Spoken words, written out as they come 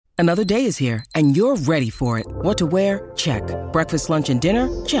Another day is here, and you're ready for it. What to wear? Check. Breakfast, lunch, and dinner?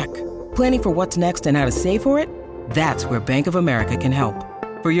 Check. Planning for what's next and how to save for it? That's where Bank of America can help.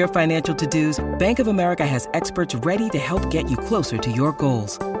 For your financial to-dos, Bank of America has experts ready to help get you closer to your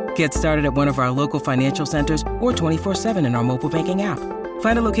goals. Get started at one of our local financial centers or 24/7 in our mobile banking app.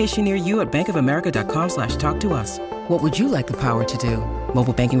 Find a location near you at bankofamerica.com/talktous. What would you like the power to do?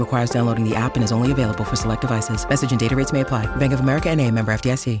 Mobile banking requires downloading the app and is only available for select devices. Message and data rates may apply. Bank of America N.A., member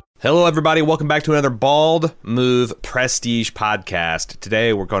FDIC. Hello, everybody. Welcome back to another Bald Move Prestige podcast.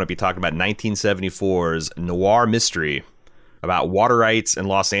 Today, we're going to be talking about 1974's noir mystery about water rights in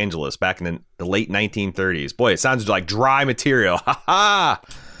Los Angeles back in the late 1930s. Boy, it sounds like dry material. Ha ha!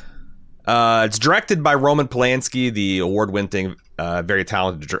 It's directed by Roman Polanski, the award-winning, very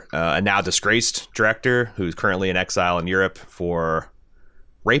talented, and now disgraced director who's currently in exile in Europe for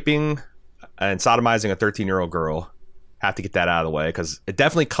raping and sodomizing a 13-year-old girl. Have to get that out of the way because it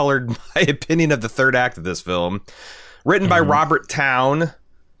definitely colored my opinion of the third act of this film. Written by Robert Towne,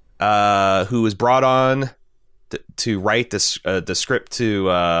 who was brought on to write this the script to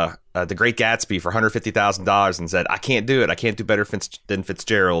The Great Gatsby for $150,000 and said, I can't do it. I can't do better than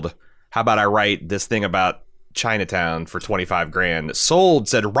Fitzgerald. How about I write this thing about Chinatown for $25,000? Sold,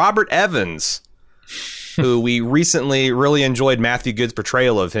 said Robert Evans, who we recently really enjoyed Matthew Good's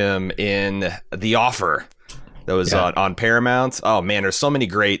portrayal of him in The Offer. That was on Paramount. Oh man, there's so many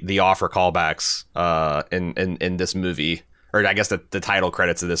great The Offer callbacks in this movie, or I guess the title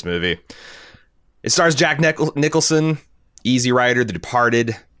credits of this movie. It stars Jack Nicholson, Easy Rider, The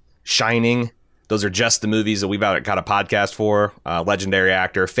Departed, Shining. Those are just the movies that we've got a podcast for. Legendary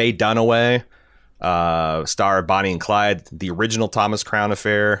actor Faye Dunaway, star of Bonnie and Clyde, the original Thomas Crown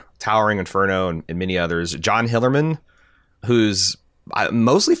Affair, Towering Inferno, and many others. John Hillerman, who's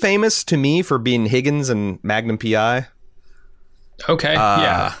mostly famous to me for being Higgins in Magnum P.I. Okay,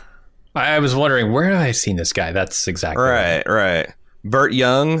 yeah. I was wondering, where have I seen this guy? That's exactly right. Burt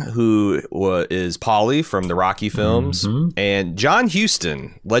Young, who is Paulie from the Rocky films, and John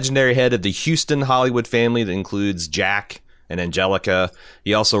Huston, legendary head of the Huston Hollywood family that includes Jack and Angelica.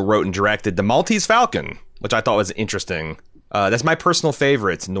 He also wrote and directed The Maltese Falcon, which I thought was interesting. That's my personal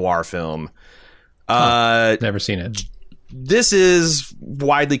favorite noir film. Never seen it. This is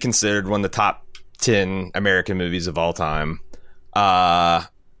widely considered one of the top 10 American movies of all time.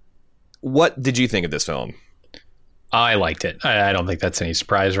 What did you think of this film? I liked it. I don't think that's any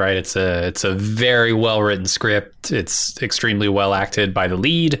surprise, right? It's a very well written script. It's extremely well acted by the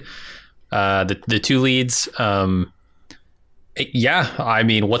lead, the two leads. Yeah, I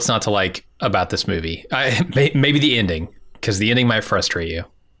mean, what's not to like about this movie? Maybe the ending, because the ending might frustrate you.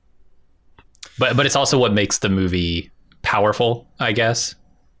 But it's also what makes the movie powerful, I guess.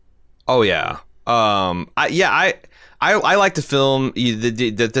 Oh yeah. I like the film.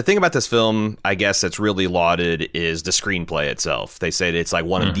 The thing about this film, I guess, that's really lauded is the screenplay itself. They say that it's like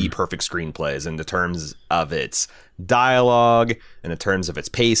one of the perfect screenplays in the terms of its dialogue, in the terms of its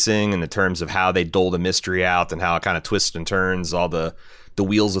pacing, in the terms of how they dole the mystery out and how it kind of twists and turns, all the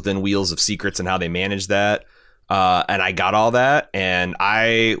wheels within wheels of secrets and how they manage that. And I got all that, and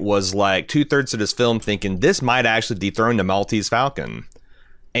I was like 2/3 of this film thinking this might actually dethrone the Maltese Falcon.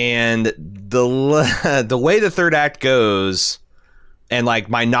 And the way the third act goes, and like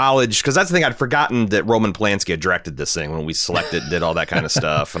my knowledge, because that's the thing, I'd forgotten that Roman Polanski had directed this thing when we selected, did all that kind of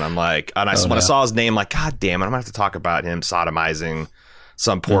stuff. And I'm like, when I saw his name, like, God damn it, I'm gonna have to talk about him sodomizing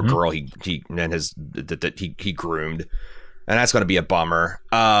some poor girl he groomed, and that's gonna be a bummer.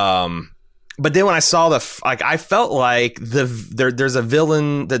 But then when I saw I felt like there's a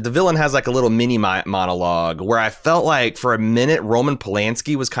villain, that the villain has like a little mini monologue where I felt like for a minute Roman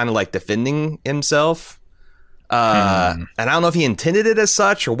Polanski was kind of like defending himself. And I don't know if he intended it as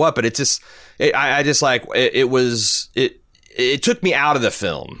such or what, but it took me out of the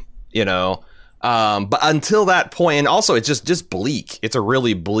film, you know? But until that point, and also it's just bleak. It's a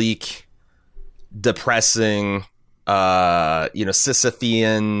really bleak, depressing,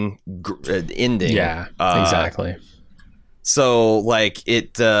 Sisyphean ending. Yeah, exactly. So like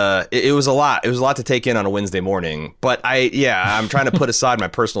it was a lot. It was a lot to take in on a Wednesday morning. But I'm trying to put aside my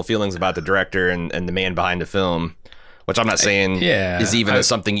personal feelings about the director and the man behind the film, which I'm not saying is even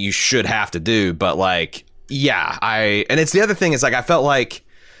something you should have to do. But like, and it's the other thing is like, I felt like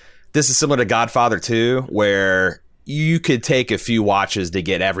this is similar to Godfather 2, where you could take a few watches to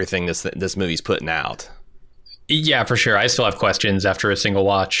get everything this movie's putting out. Yeah, for sure. I still have questions after a single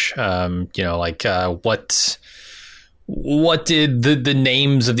watch. What did the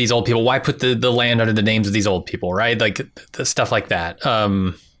names of these old people? Why put the land under the names of these old people? Right, like the stuff like that.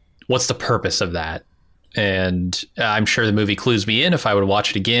 What's the purpose of that? and I'm sure the movie clues me in if I would watch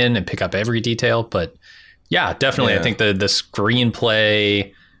it again and pick up every detail. But yeah, definitely. I think the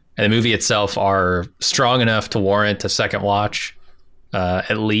screenplay and the movie itself are strong enough to warrant a second watch,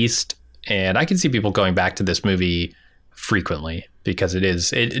 at least. And I can see people going back to this movie frequently because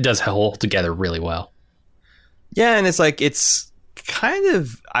it does hold together really well. Yeah, and it's kind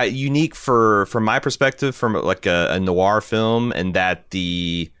of unique from my perspective, from like a noir film, and that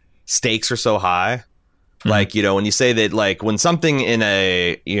the stakes are so high. Like, when you say that, like, when something in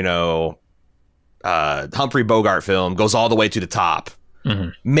a, Humphrey Bogart film goes all the way to the top,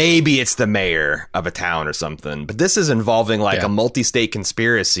 maybe it's the mayor of a town or something. But this is involving, like, a multi-state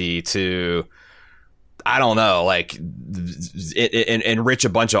conspiracy to, I don't know, like, enrich a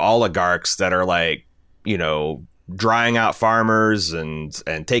bunch of oligarchs that are, like, drying out farmers and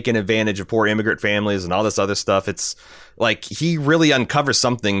taking advantage of poor immigrant families and all this other stuff. It's like he really uncovers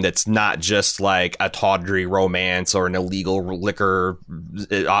something that's not just like a tawdry romance or an illegal liquor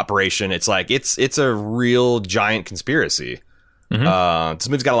operation. It's like it's a real giant conspiracy. This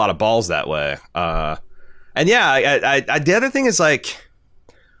movie's got a lot of balls that way. And yeah, the other thing is, like,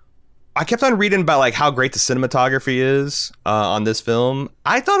 I kept on reading about like how great the cinematography is on this film.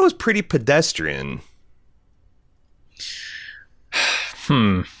 I thought it was pretty pedestrian.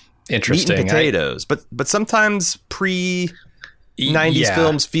 Interesting. Meat and potatoes, but sometimes pre-90s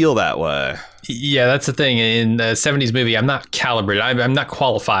films feel that way. Yeah, that's the thing. In the 70s movie, I'm not calibrated. I'm not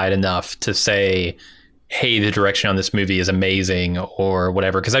qualified enough to say, hey, the direction on this movie is amazing or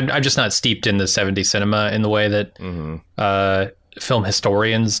whatever, because I'm just not steeped in the 70s cinema in the way that film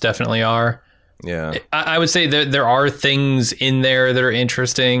historians definitely are. Yeah, I would say that there are things in there that are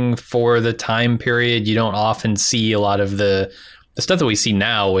interesting for the time period. You don't often see a lot of the stuff that we see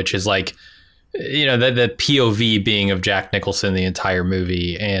now, which is like, the POV being of Jack Nicholson the entire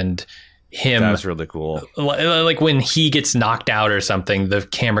movie, and him. That's really cool. Like when he gets knocked out or something, the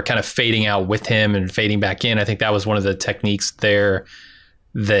camera kind of fading out with him and fading back in. I think that was one of the techniques there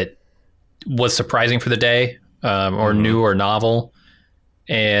that was surprising for the day, or new or novel.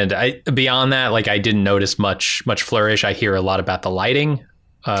 And beyond that, like, I didn't notice much flourish. I hear a lot about the lighting,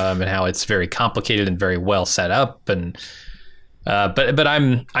 and how it's very complicated and very well set up, and but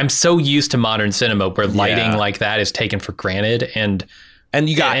I'm so used to modern cinema where lighting like that is taken for granted, and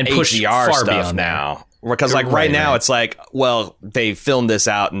you got HDR stuff now. Because like right now it's like, well, they filmed this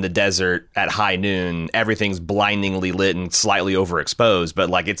out in the desert at high noon. Everything's blindingly lit and slightly overexposed,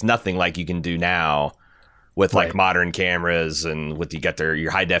 but like it's nothing like you can do now with like modern cameras and with you got your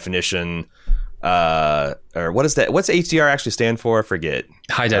high definition. Or what is that? What's HDR actually stand for? I forget.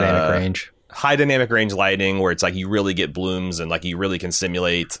 High dynamic range. High dynamic range lighting, where it's like you really get blooms and like you really can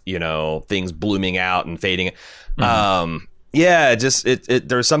simulate, things blooming out and fading. Yeah, just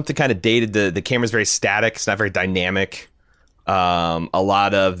there's something kind of dated. The camera's very static. It's not very dynamic. A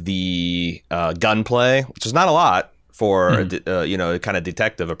lot of the gunplay, which is not a lot for a kind of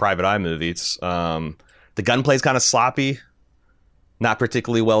detective, a private eye movie. It's the gunplay is kind of sloppy, not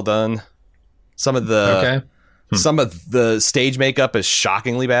particularly well done. Some of the stage makeup is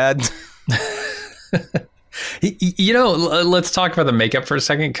shockingly bad. Let's talk about the makeup for a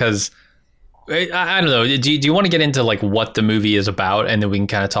second, because I don't know. Do you want to get into like what the movie is about, and then we can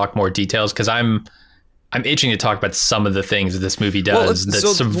kind of talk more details? Because I'm itching to talk about some of the things that this movie does that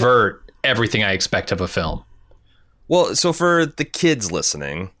subvert everything I expect of a film. Well, so for the kids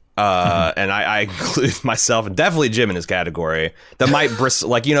listening, and I include myself and definitely Jim in his category, that might bristle,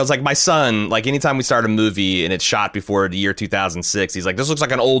 like, it's like my son, like anytime we start a movie and it's shot before the year 2006, he's like, this looks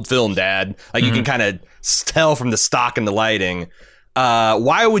like an old film, Dad. Like you can kind of tell from the stock and the lighting.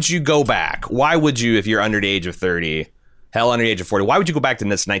 Why would you go back? Why would you, if you're under the age of 30, hell, under the age of 40, why would you go back to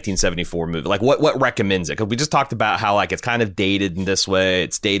this 1974 movie? Like what recommends it? Because we just talked about how like it's kind of dated in this way,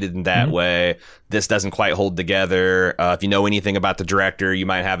 it's dated in that way. This doesn't quite hold together. If you know anything about the director, you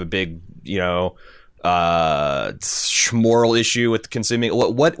might have a big, moral issue with consuming.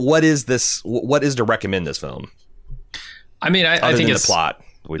 What is this? What is to recommend this film? I mean, I think it's the plot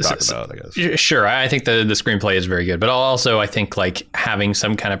we talked about, I guess. Sure. I think the screenplay is very good, but also I think like having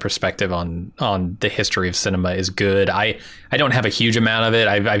some kind of perspective on the history of cinema is good. I don't have a huge amount of it.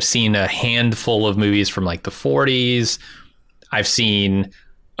 I've seen a handful of movies from like the 40s. I've seen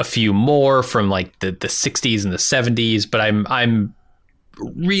a few more from like the 60s and the 70s, but I'm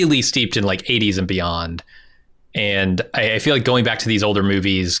really steeped in like 80s and beyond. And I feel like going back to these older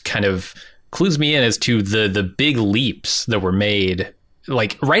movies kind of clues me in as to the big leaps that were made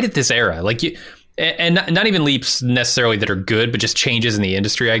like right at this era, like and not even leaps necessarily that are good, but just changes in the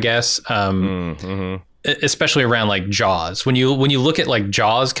industry, I guess. Especially around like Jaws. When you look at like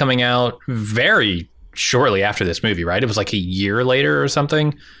Jaws coming out very, shortly after this movie, right? It was like a year later or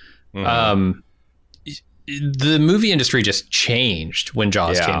something. The movie industry just changed when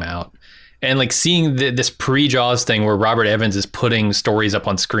Jaws came out. And like seeing this pre-Jaws thing where Robert Evans is putting stories up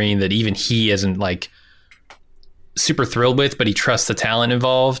on screen that even he isn't like super thrilled with, but he trusts the talent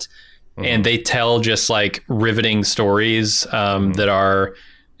involved. And they tell just like riveting stories that are,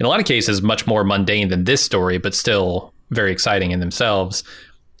 in a lot of cases, much more mundane than this story, but still very exciting in themselves.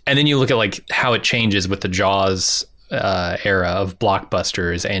 And then you look at like how it changes with the Jaws era of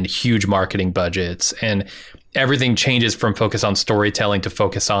blockbusters and huge marketing budgets, and everything changes from focus on storytelling to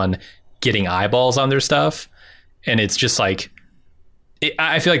focus on getting eyeballs on their stuff. And it's just like,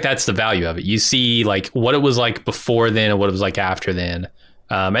 I feel like that's the value of it. You see like what it was like before then and what it was like after then.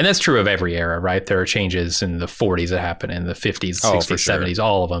 And that's true of every era, right? There are changes in the 40s that happen, in the 50s, 60s, 70s,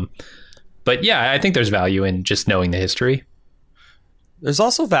 all of them. But yeah, I think there's value in just knowing the history. There's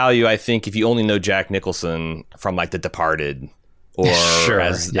also value, I think, if you only know Jack Nicholson from like The Departed, or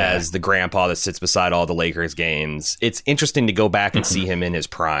as the grandpa that sits beside all the Lakers games. It's interesting to go back and see him in his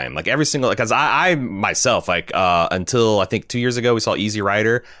prime. Like every single, because I myself, like until I think 2 years ago we saw Easy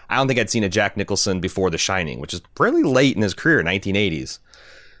Rider, I don't think I'd seen a Jack Nicholson before The Shining, which is really late in his career, 1980s.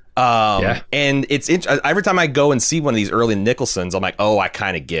 And it's every time I go and see one of these early Nicholsons, I'm like, oh, I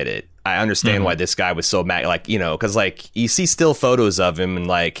kind of get it. I understand why this guy was so mad. Like, you know, because like you see still photos of him and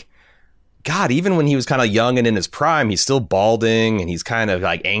like, God, even when he was kind of young and in his prime, he's still balding and he's kind of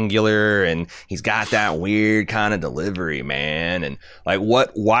like angular and he's got that weird kind of delivery, man. And like,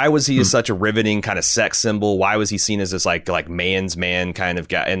 why was he such a riveting kind of sex symbol? Why was he seen as this like man's man kind of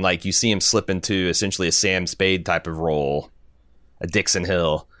guy? And like, you see him slip into essentially a Sam Spade type of role, a Dixon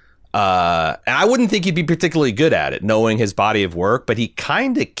Hill. And I wouldn't think he'd be particularly good at it, knowing his body of work, but he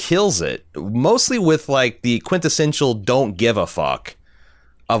kind of kills it, mostly with like the quintessential don't give a fuck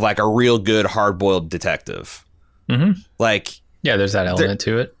of like a real good hard-boiled detective. Like, yeah, there's that element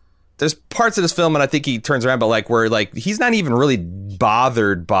to it. There's parts of this film, and I think he turns around, but like where like he's not even really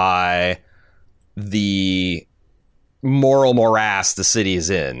bothered by the moral morass the city is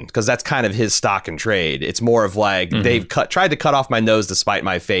in, because that's kind of his stock and trade. It's more of like they've tried to cut off my nose to spite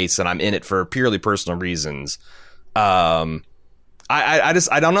my face, and I'm in it for purely personal reasons. I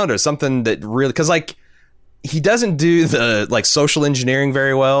don't know. There's something that really, because like he doesn't do the like social engineering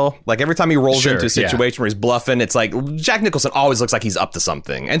very well. Like every time he rolls into a situation where he's bluffing, it's like Jack Nicholson always looks like he's up to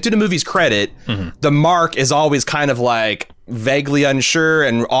something. And to the movie's credit, the Mark is always kind of like vaguely unsure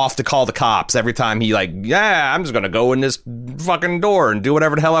and off to call the cops every time he like, yeah, I'm just gonna go in this fucking door and do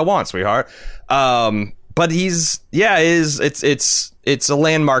whatever the hell I want, sweetheart. But it's a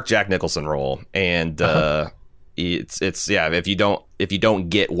landmark Jack Nicholson role, and it's if you don't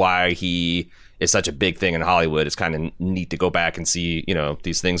get why he is such a big thing in Hollywood, it's kind of neat to go back and see, you know,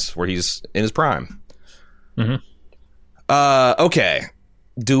 these things where he's in his prime. Okay.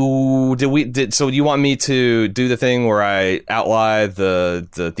 So do you want me to do the thing where I outline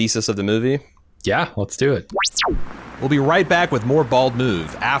the thesis of the movie? Yeah, let's do it. We'll be right back with more Bald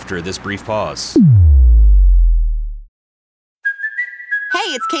Move after this brief pause.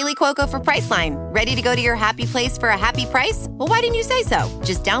 Hey, it's Kaylee Cuoco for Priceline. Ready to go to your happy place for a happy price? Well, why didn't you say so?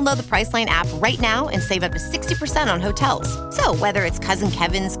 Just download the Priceline app right now and save up to 60% on hotels. So whether it's Cousin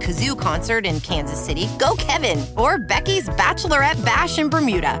Kevin's Kazoo Concert in Kansas City, go Kevin, or Becky's Bachelorette Bash in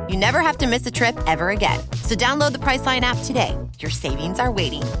Bermuda, you never have to miss a trip ever again. So download the Priceline app today. Your savings are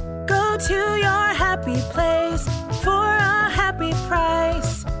waiting. Go to your happy place for a happy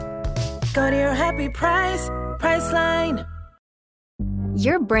price. Go to your happy price, Priceline.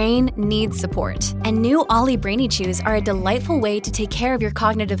 Your brain needs support, and new Ollie Brainy Chews are a delightful way to take care of your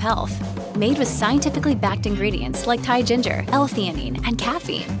cognitive health. Made with scientifically backed ingredients like Thai ginger, L-theanine, and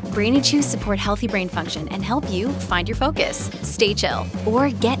caffeine, Brainy Chews support healthy brain function and help you find your focus, stay chill, or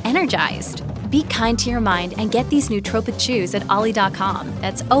get energized. Be kind to your mind and get these nootropic chews at ollie.com.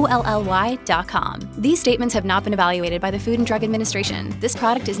 That's OLLY.com. These statements have not been evaluated by the Food and Drug Administration. This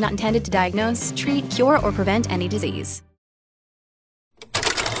product is not intended to diagnose, treat, cure, or prevent any disease.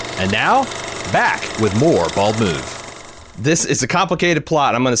 And now, back with more Bald Move. This is a complicated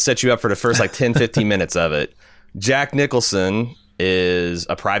plot. I'm going to set you up for the first like 10, 15 minutes of it. Jack Nicholson is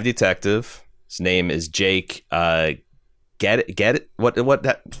a private detective. His name is Jake Geddes? Geddes,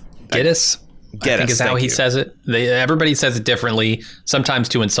 I think is how he says it. Everybody says it differently, sometimes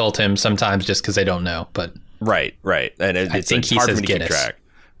to insult him, sometimes just because they don't know. But Right. And I think he says Geddes.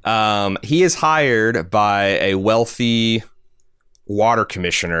 He is hired by a wealthy water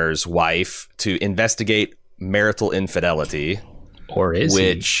commissioner's wife to investigate marital infidelity, or is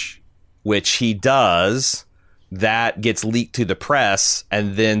which he does that gets leaked to the press,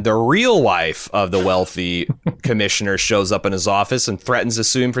 and then the real wife of the wealthy commissioner shows up in his office and threatens to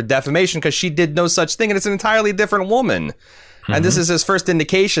sue him for defamation because she did no such thing, and it's an entirely different woman. And this is his first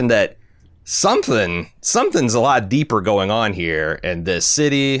indication that something's a lot deeper going on here in this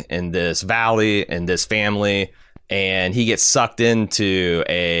city, in this valley, in this family, and he gets sucked into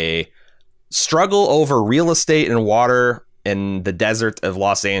a struggle over real estate and water in the desert of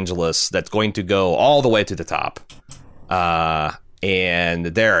Los Angeles that's going to go all the way to the top. And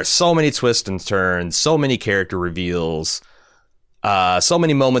there are so many twists and turns, so many character reveals, so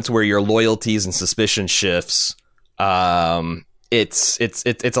many moments where your loyalties and suspicion shifts. It's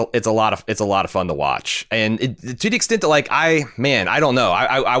a lot of fun to watch. And to the extent that I don't know.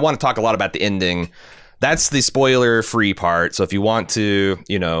 I want to talk a lot about the ending. That's the spoiler free part. So if you want to,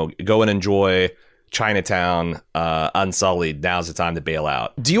 go and enjoy Chinatown Unsullied, now's the time to bail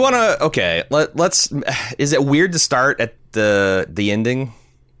out. Do you want to? Okay, let's. Is it weird to start at the ending?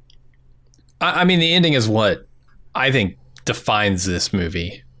 I mean, the ending is what I think defines this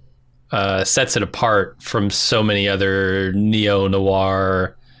movie, sets it apart from so many other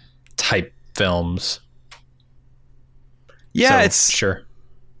neo-noir type films. Yeah, so, it's sure.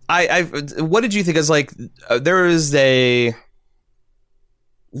 What did you think? Is there is a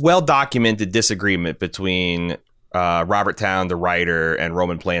well-documented disagreement between Robert Towne, the writer, and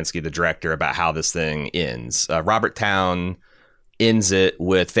Roman Polanski, the director, about how this thing ends. Robert Towne ends it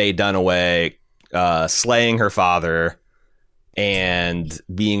with Faye Dunaway slaying her father and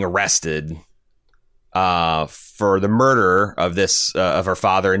being arrested for the murder of her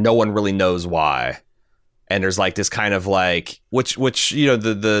father, and no one really knows why. And there's this kind of which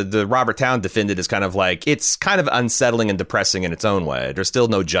the Robert Towne defended as kind of it's kind of unsettling and depressing in its own way. There's still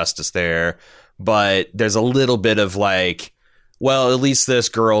no justice there, but there's a little bit of well, at least this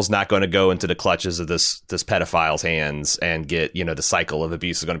girl's not going to go into the clutches of this pedophile's hands and get, the cycle of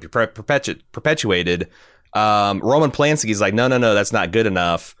abuse is going to be perpetuated. Roman Polanski's no, that's not good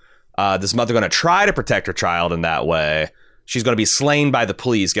enough. This mother going to try to protect her child in that way. She's going to be slain by the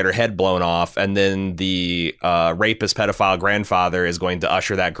police, get her head blown off, and then the rapist pedophile grandfather is going to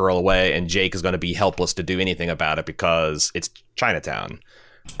usher that girl away, and Jake is going to be helpless to do anything about it because it's Chinatown.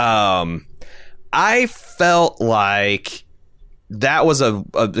 I felt like that was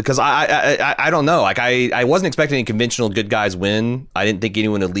because I don't know, I wasn't expecting any conventional good guys win. I didn't think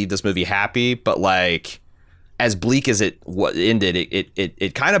anyone would leave this movie happy, but as bleak as it ended,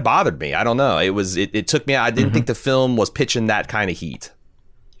 it kind of bothered me. I don't know. It took me. I didn't think the film was pitching that kind of heat.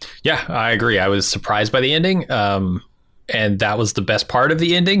 Yeah, I agree. I was surprised by the ending, and that was the best part of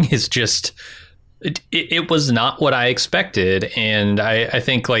the ending. Is just it was not what I expected, and I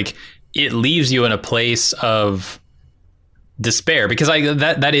think it leaves you in a place of despair because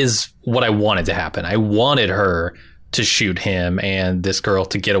that is what I wanted to happen. I wanted her to shoot him and this girl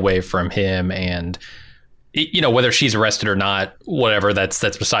to get away from him, and whether she's arrested or not, whatever, that's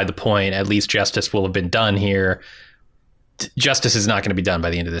beside the point. At least justice will have been done here. Justice is not going to be done by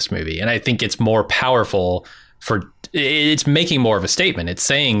the end of this movie. And I think it's more powerful it's making more of a statement. It's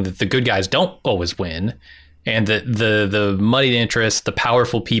saying that the good guys don't always win, and that the moneyed interests, the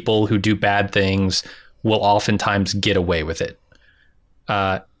powerful people who do bad things will oftentimes get away with it.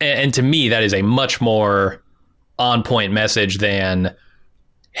 And to me, that is a much more on point message than,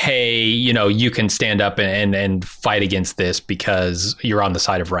 hey, you can stand up and fight against this because you're on the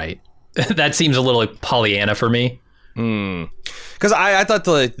side of right. That seems a little Pollyanna for me. Because I thought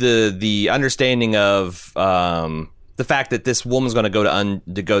the understanding of the fact that this woman's going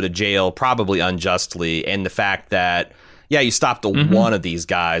to go to jail probably unjustly, and the fact that you stopped one of these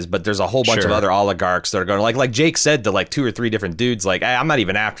guys, but there's a whole bunch of other oligarchs that are going like Jake said to 2 or 3 different dudes, hey, I'm not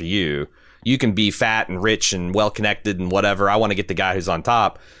even after you. You can be fat and rich and well-connected and whatever. I want to get the guy who's on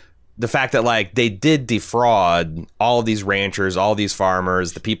top. The fact that they did defraud all of these ranchers, all these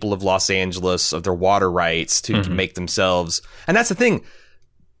farmers, the people of Los Angeles of their water rights to make themselves. And that's the thing,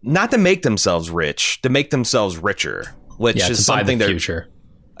 not to make themselves rich, to make themselves richer, which is something the future.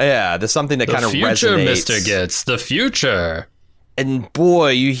 Yeah, there's something that kind of resonates. The future, Mr. Getz, the future. And boy,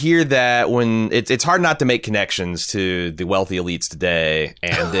 you hear that when it's hard not to make connections to the wealthy elites today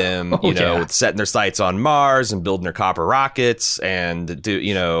and them, setting their sights on Mars and building their copper rockets and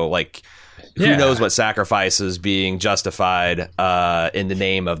who knows what sacrifices being justified in the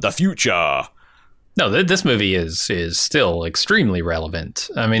name of the future. No, this movie is still extremely relevant.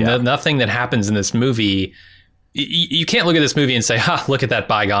 I mean, nothing that happens in this movie, you can't look at this movie and say, look at that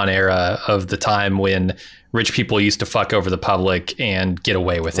bygone era of the time when rich people used to fuck over the public and get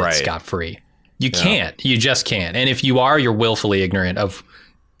away with it scot-free. You can't. You just can't. And if you are, you're willfully ignorant of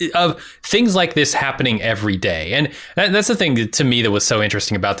of things like this happening every day. And that's the thing to me that was so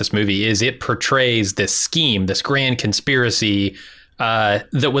interesting about this movie is it portrays this scheme, this grand conspiracy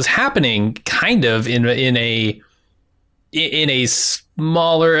that was happening kind of in a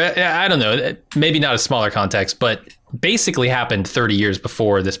smaller, I don't know, maybe not a smaller context, but basically happened 30 years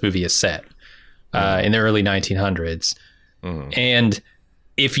before this movie is set, in the early 1900s. And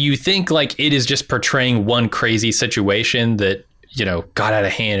if you think like it is just portraying one crazy situation that, you know, got out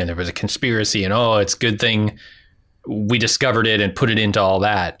of hand and there was a conspiracy and, oh, it's a good thing we discovered it and put it into all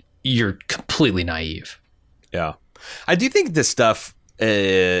that, you're completely naive. Yeah. I do think this stuff,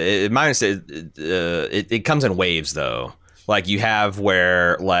 it comes in waves, though. Like you have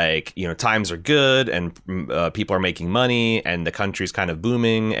where, like, you know, times are good and people are making money and the country's kind of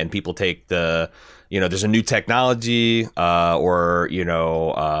booming and people take the, you know, there's a new technology or, you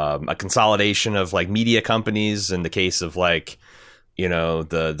know, a consolidation of like media companies. In the case of like, you know,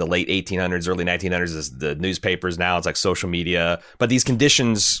 the late 1800s, early 1900s is the newspapers. Now it's like social media. But these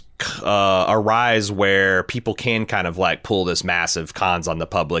conditions arise where people can kind of like pull this massive cons on the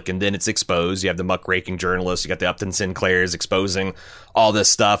public, and then it's exposed. You have the muckraking journalists, you got the Upton Sinclairs exposing all this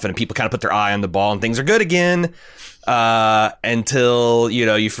stuff, and people kind of put their eye on the ball and things are good again until, you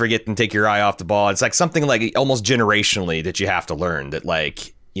know, you forget and take your eye off the ball. It's like something like almost generationally that you have to learn that,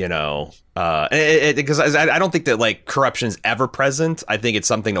 like, you know, because I don't think that like corruption is ever present. I think it's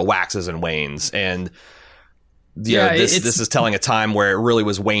something that waxes and wanes, and you know, this is telling a time where it really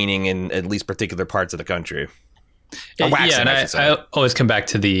was waning in at least particular parts of the country. Waxing, and I always come back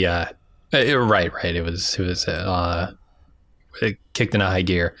to the right. It kicked in a high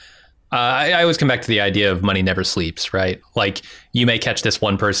gear. I always come back to the idea of money never sleeps, right? Like you may catch this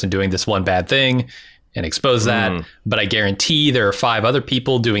one person doing this one bad thing and expose that, but I guarantee there are 5 other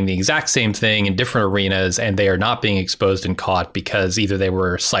people doing the exact same thing in different arenas, and they are not being exposed and caught because either they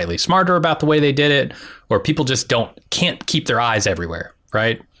were slightly smarter about the way they did it, or people just can't keep their eyes everywhere,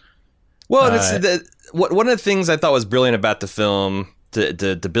 right? Well, one of the things I thought was brilliant about the film,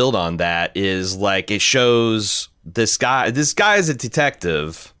 to build on that, is like it shows this guy is a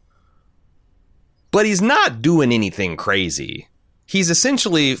detective, but he's not doing anything crazy. He's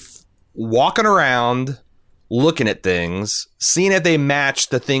essentially walking around, looking at things, seeing if they match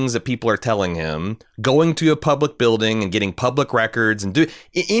the things that people are telling him, going to a public building and getting public records, and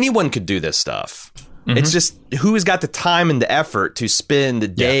anyone could do this stuff. It's just who's got the time and the effort to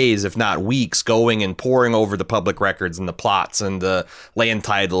spend days, if not weeks, going and poring over the public records and the plots and the land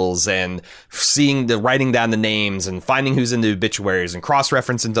titles and writing down the names and finding who's in the obituaries and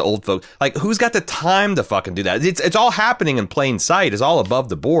cross-referencing to old folks. Like, who's got the time to fucking do that? It's all happening in plain sight. It's all above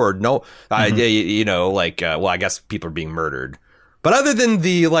the board. No, you know, like, well, I guess people are being murdered. But other than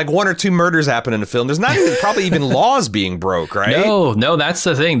the like 1 or 2 murders happen in the film, there's not even probably even laws being broke, right? No, that's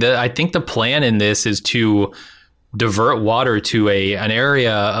the thing. I think the plan in this is to divert water to an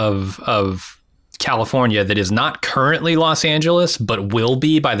area of California that is not currently Los Angeles, but will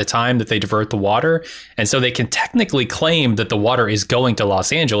be by the time that they divert the water. And so they can technically claim that the water is going to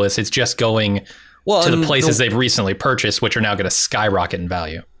Los Angeles. It's just going to the places they've recently purchased, which are now going to skyrocket in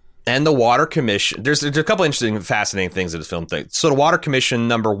value. And the Water Commission, there's a couple interesting, fascinating things in this film thing. So the Water Commission,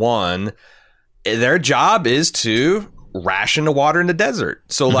 number one, their job is to ration the water in the desert.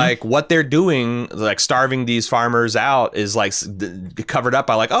 So like what they're doing, like starving these farmers out, is like covered up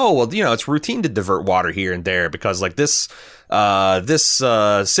by like, oh, well, you know, it's routine to divert water here and there because like this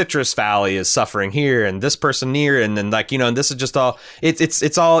citrus valley is suffering here and this person near, and then like, you know, and this is just all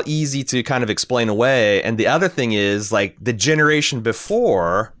it's all easy to kind of explain away. And the other thing is like the generation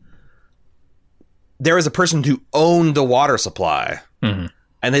before, there was a person who owned the water supply, and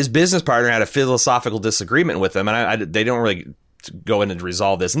his business partner had a philosophical disagreement with him, and they don't really go in to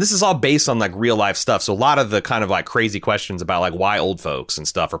resolve this. And this is all based on like real life stuff. So a lot of the kind of like crazy questions about like why old folks and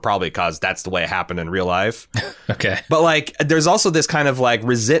stuff are probably because that's the way it happened in real life. Okay. But like, there's also this kind of like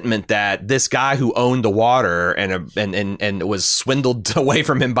resentment that this guy who owned the water and was swindled away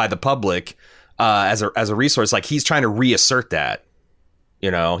from him by the public as a resource, like he's trying to reassert that. You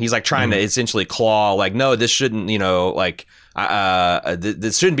know, he's like trying to essentially claw, like, no, this shouldn't, you know, like,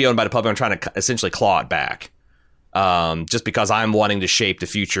 this shouldn't be owned by the public. I'm trying to essentially claw it back, just because I'm wanting to shape the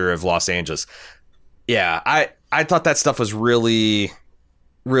future of Los Angeles. Yeah, I thought that stuff was really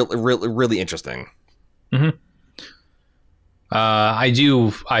interesting. I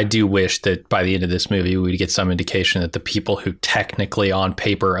do wish that by the end of this movie we'd get some indication that the people who technically on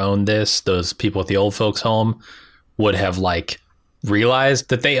paper own this, those people at the old folks' home, would have like realized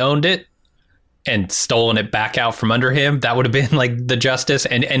that they owned it and stolen it back out from under him. That would have been like the justice,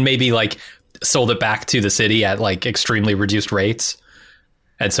 and maybe like sold it back to the city at like extremely reduced rates.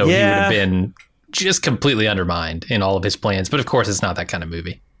 And so he would have been just completely undermined in all of his plans. But of course, it's not that kind of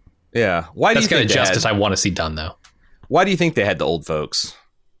movie. Yeah. Why do That's you kind think of justice I want to see done, though. Why do you think they had the old folks?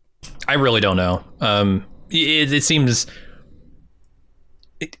 I really don't know. It seems...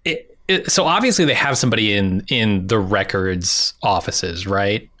 So obviously they have somebody in the records offices,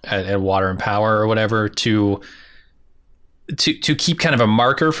 right? At Water and Power or whatever to keep kind of a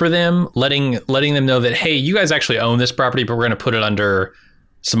marker for them, letting them know that, hey, you guys actually own this property, but we're going to put it under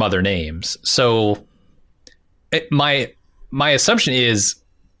some other names. So my assumption is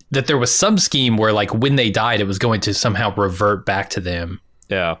that there was some scheme where, like, when they died, it was going to somehow revert back to them.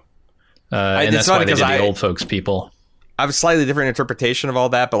 Yeah. And that's why they did the old folks people. I have a slightly different interpretation of all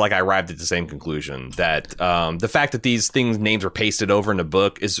that, but like I arrived at the same conclusion that the fact that these names were pasted over in the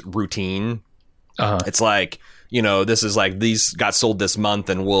book is routine. It's like, you know, this is like these got sold this month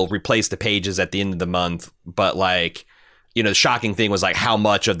and we'll replace the pages at the end of the month. But like, you know, the shocking thing was like how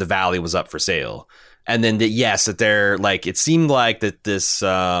much of the valley was up for sale. And then that they're like, it seemed like that this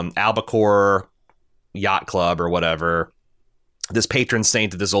Albacore Yacht Club or whatever, this patron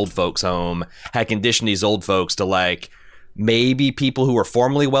saint of this old folks home had conditioned these old folks to like, maybe people who are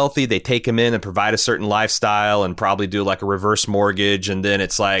formerly wealthy, they take them in and provide a certain lifestyle and probably do like a reverse mortgage. And then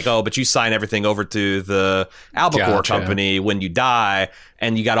it's like, oh, but you sign everything over to the Albacore company when you die.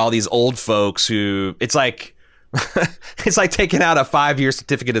 And you got all these old folks who it's like, it's like taking out a 5-year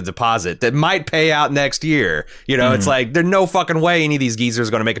certificate of deposit that might pay out next year. You know, it's like there's no fucking way any of these geezers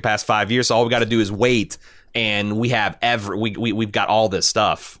are going to make it past 5 years. So all we got to do is wait. And we have we've got all this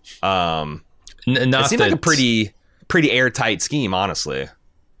stuff. It seemed like a pretty airtight scheme, honestly.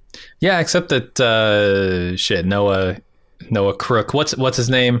 Yeah, except that Noah Crook. What's his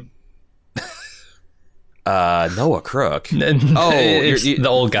name? Noah Crook. The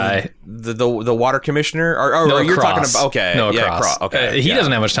old guy, the water commissioner. Or you're Cross. Talking about Noah Cross. Okay, he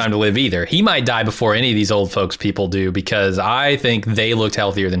doesn't have much time to live either. He might die before any of these old folks people do because I think they looked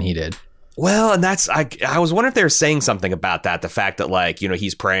healthier than he did. Well, and that's I was wondering if they were saying something about that. The fact that, like, you know,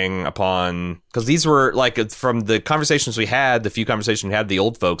 he's preying upon, because these were like from the conversations we had, the few conversations we had, the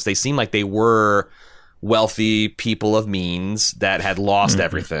old folks, they seemed like they were wealthy people of means that had lost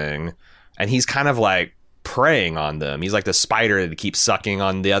everything, and he's kind of like preying on them. He's like the spider that keeps sucking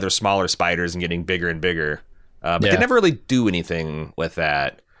on the other smaller spiders and getting bigger and bigger. But they never really do anything with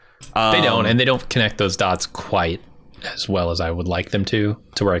that. They don't, and they don't connect those dots quite as well as I would like them to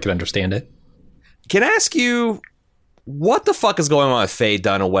where I could understand it. Can I ask you, what the fuck is going on with Faye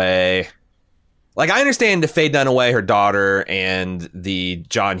Dunaway? Like, I understand the Faye Dunaway, her daughter, and the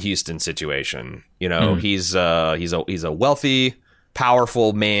John Huston situation. You know, he's a wealthy,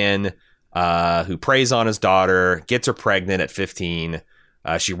 powerful man who preys on his daughter, gets her pregnant at 15.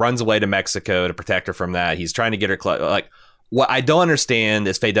 She runs away to Mexico to protect her from that. He's trying to get her like, what I don't understand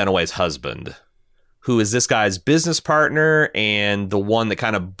is Faye Dunaway's husband, who is this guy's business partner and the one that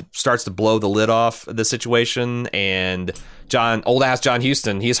kind of starts to blow the lid off the situation. And old ass John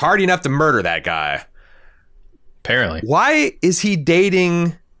Huston, he's hardy enough to murder that guy. Apparently. Why is he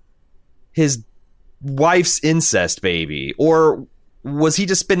dating his wife's incest baby? Or was he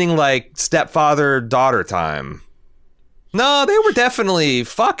just spending like stepfather-daughter time? No, they were definitely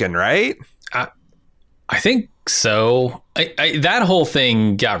fucking, right? I think so. That whole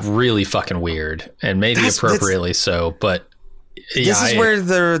thing got really fucking weird, and maybe appropriately so. But this is where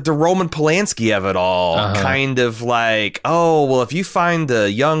the Roman Polanski of it all kind of like, oh, well, if you find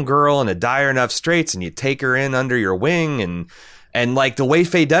a young girl in a dire enough straits and you take her in under your wing, and like the way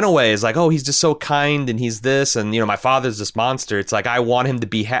Faye Dunaway is like, oh, he's just so kind and he's this, and you know, my father's this monster. It's like, I want him to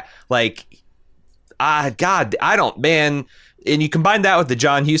be God, I don't, man. And you combine that with the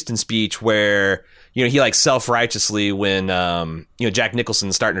John Huston speech where, you know, he like self-righteously when, you know, Jack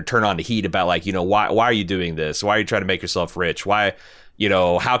Nicholson's starting to turn on the heat about like, you know, why are you doing this? Why are you trying to make yourself rich? Why, you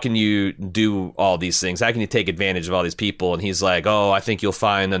know, how can you do all these things? How can you take advantage of all these people? And he's like, oh, I think you'll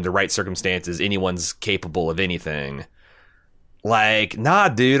find under right circumstances, anyone's capable of anything. Like, nah,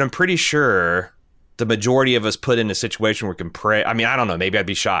 dude, I'm pretty sure the majority of us put in a situation where we can prey. I mean, I don't know, maybe I'd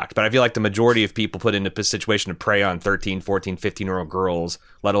be shocked, but I feel like the majority of people put in a situation to prey on 13, 14, 15-year-old girls,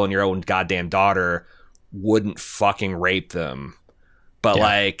 let alone your own goddamn daughter, wouldn't fucking rape them. But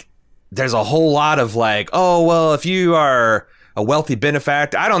like, there's a whole lot of like, oh, well, if you are a wealthy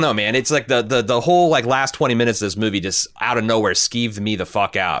benefactor, I don't know, man. It's like the whole like last 20 minutes of this movie just out of nowhere skeeved me the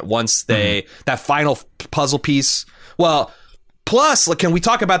fuck out. Once that final puzzle piece, well, plus, like, can we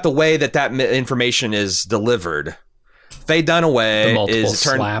talk about the way that information is delivered? Faye Dunaway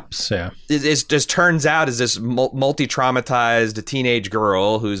just turns out as this multi-traumatized teenage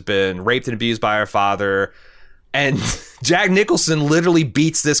girl who's been raped and abused by her father, And Jack Nicholson literally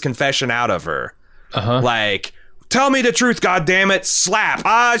beats this confession out of her. Like, tell me the truth, goddammit. Slap.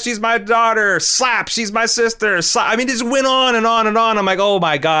 Ah, she's my daughter. Slap. She's my sister. Slap. I mean, it just went on and on and on. I'm like, oh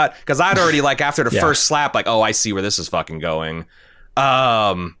my God. Because I'd already, like, after the first slap, like, oh, I see where this is fucking going.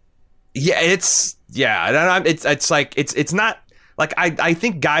 It's like, it's not, like, I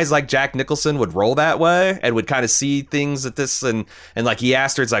think guys like Jack Nicholson would roll that way and would kind of see things at this, and like, he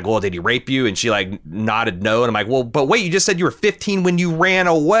asked her, it's like, well, did he rape you? And she, like, nodded no. And I'm like, well, but wait, you just said you were 15 when you ran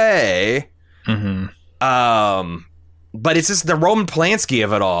away. But it's just the Roman Polanski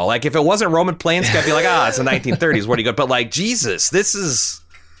of it all. Like, if it wasn't Roman Polanski, I'd be like, it's the 1930s. Where do you go? But, like, Jesus, this is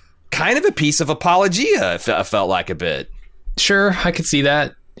kind of a piece of apologia. I felt like a bit. Sure, I could see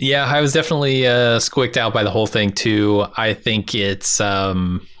that. Yeah, I was definitely squicked out by the whole thing too. I think it's I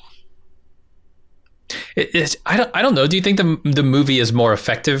don't know. Do you think the movie is more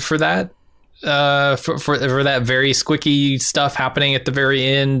effective for that? For that very squicky stuff happening at the very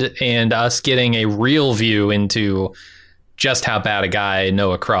end, and us getting a real view into just how bad a guy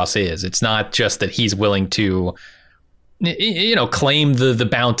Noah Cross is. It's not just that he's willing to, claim the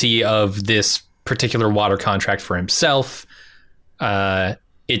bounty of this particular water contract for himself.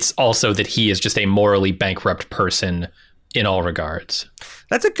 It's also that he is just a morally bankrupt person in all regards.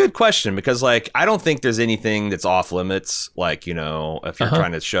 That's a good question, because, like, I don't think there's anything that's off limits. Like, if you're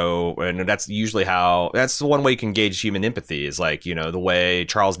trying to show, and that's usually that's the one way you can gauge human empathy, is like, the way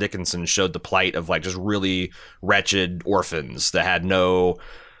Charles Dickinson showed the plight of, like, just really wretched orphans that had no,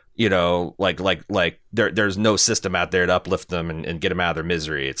 there's no system out there to uplift them and get them out of their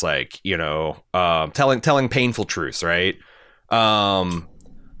misery. It's like, telling painful truths, right?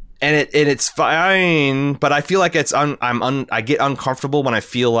 And it's fine, but I feel like I get uncomfortable when I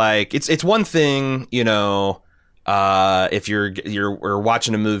feel like it's one thing, if you're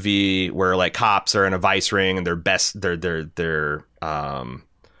watching a movie where, like, cops are in a vice ring and they're busting a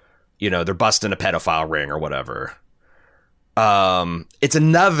pedophile ring or whatever. It's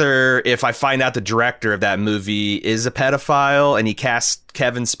another if I find out the director of that movie is a pedophile and he casts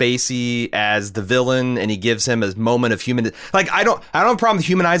Kevin Spacey as the villain and he gives him a moment of human, like, I don't have a problem with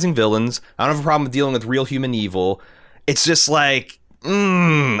humanizing villains. I don't have a problem with dealing with real human evil. It's just like,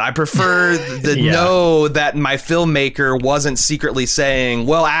 I prefer know that my filmmaker wasn't secretly saying,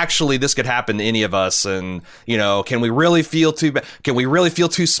 well, actually, this could happen to any of us. And, can we really feel too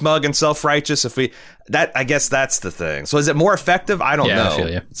smug and self-righteous I guess that's the thing. So is it more effective? I don't know. I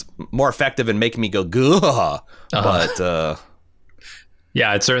feel you. It's more effective in making me go, gah. But,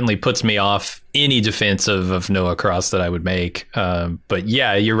 yeah, it certainly puts me off any defense of Noah Cross that I would make. But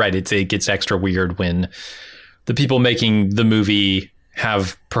yeah, you're right. It gets extra weird when the people making the movie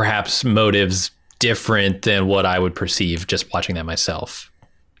have perhaps motives different than what I would perceive just watching that myself.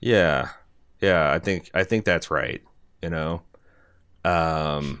 Yeah. I think that's right. I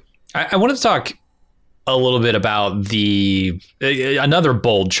wanted to talk a little bit about another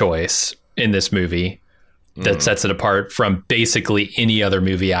bold choice in this movie that sets it apart from basically any other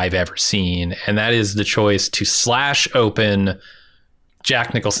movie I've ever seen. And that is the choice to slash open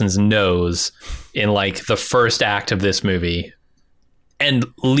Jack Nicholson's nose in, like, the first act of this movie and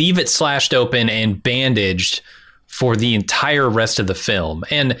leave it slashed open and bandaged for the entire rest of the film.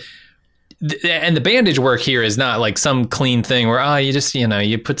 And the bandage work here is not like some clean thing where, you just,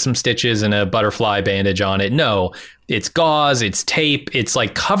 you put some stitches and a butterfly bandage on it. No, it's gauze, it's tape. It's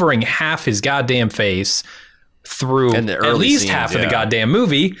like covering half his goddamn face through at least half of the goddamn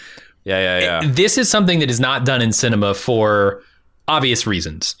movie. Yeah. This is something that is not done in cinema for obvious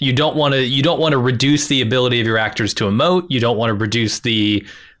reasons. You don't want to reduce the ability of your actors to emote. You don't want to reduce the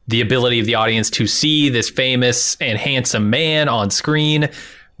ability of the audience to see this famous and handsome man on screen.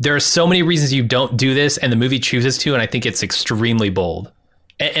 There are so many reasons you don't do this, and the movie chooses to, and I think it's extremely bold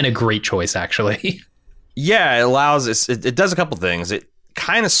and a great choice, actually. Yeah, it allows it does a couple things. It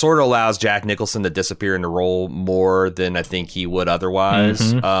kind of sort of allows Jack Nicholson to disappear in the role more than I think he would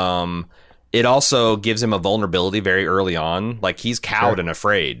otherwise. It also gives him a vulnerability very early on. Like, he's cowed and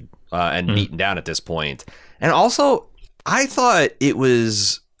afraid and beaten down at this point. And also, I thought it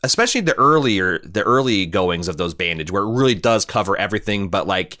was, especially the early goings of those bandage, where it really does cover everything but,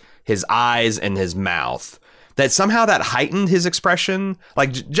 like, his eyes and his mouth, that somehow that heightened his expression.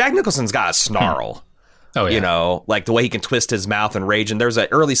 Like, Jack Nicholson's got a snarl. Oh, yeah. Like the way he can twist his mouth and rage. And there's an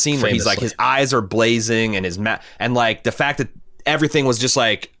early scene where he's like, his eyes are blazing and his mouth, and, like, the fact that everything was just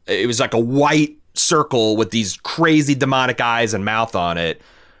like, it was like a white circle with these crazy demonic eyes and mouth on it,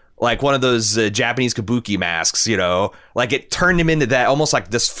 like one of those Japanese kabuki masks, like, it turned him into that, almost like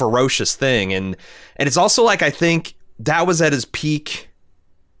this ferocious thing. And it's also like, I think that was at his peak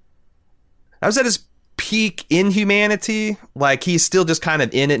peak inhumanity. Like, he's still just kind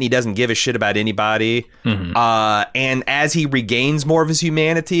of in it and he doesn't give a shit about anybody. And as he regains more of his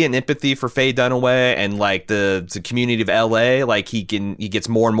humanity and empathy for Faye Dunaway and like the community of LA, like he gets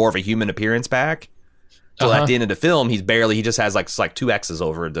more and more of a human appearance back. So at the end of the film, he just has like 2 X's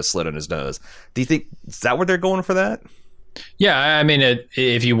over the slit on his nose. Do you think, is that where they're going for that? Yeah, I mean,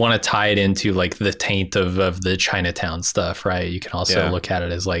 if you want to tie it into like the taint of the Chinatown stuff, right? You can also look at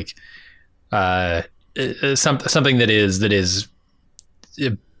it as like something that is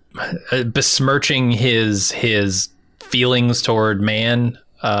besmirching his feelings toward man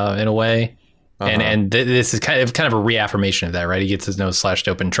in a way, and this is kind of a reaffirmation of that, right? He gets his nose slashed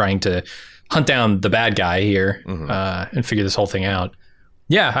open trying to hunt down the bad guy here and figure this whole thing out.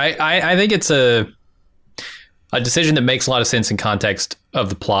 Yeah, I think it's a decision that makes a lot of sense in context of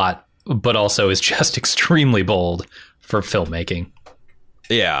the plot, but also is just extremely bold for filmmaking.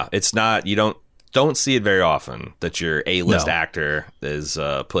 Yeah, it's not, you don't see it very often that your A-list actor is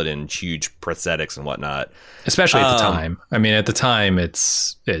put in huge prosthetics and whatnot. Especially at the time. I mean, at the time,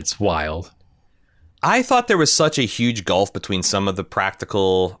 it's wild. I thought there was such a huge gulf between some of the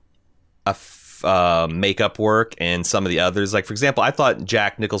practical makeup work and some of the others. Like, for example, I thought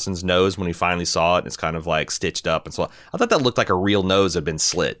Jack Nicholson's nose, when we finally saw it, and it's kind of like stitched up and so on, I thought that looked like a real nose had been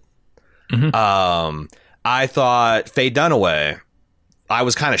slit. I thought Faye Dunaway, I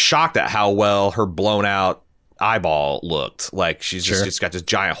was kind of shocked at how well her blown out eyeball looked. Like, she's just got this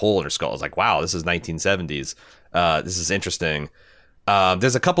giant hole in her skull. I was like, wow, this is 1970s. This is interesting.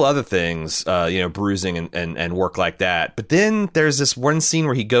 There's a couple other things, bruising and work like that. But then there's this one scene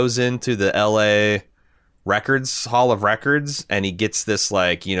where he goes into the LA Records, Hall of Records, and he gets this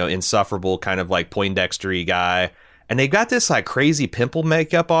like, insufferable kind of like Poindexter-y guy. And they got this like crazy pimple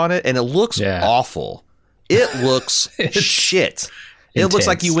makeup on it, and it looks awful. It looks shit. It looks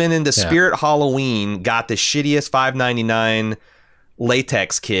like you went into Spirit Halloween, got the shittiest $5.99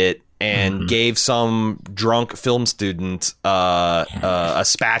 latex kit, and gave some drunk film student a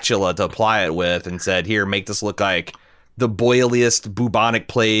spatula to apply it with and said, here, make this look like the boiliest bubonic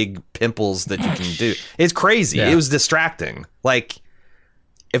plague pimples that you can do. It's crazy. It was distracting. Like,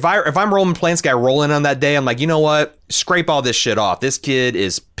 if I'm Roman Polanski, I roll in on that day, I'm like, you know what? Scrape all this shit off. This kid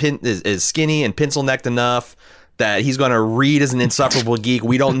is skinny and pencil-necked enough that he's going to read as an insufferable geek.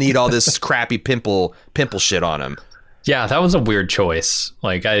 We don't need all this crappy pimple shit on him. Yeah, that was a weird choice.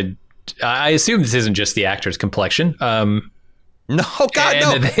 Like, I assume this isn't just the actor's complexion. No, God,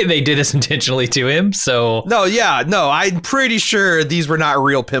 no. They did this intentionally to him, so... No, I'm pretty sure these were not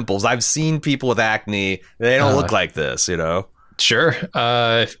real pimples. I've seen people with acne. They don't look like this, Sure.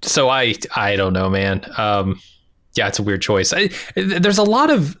 So I don't know, man. Yeah, it's a weird choice. There's a lot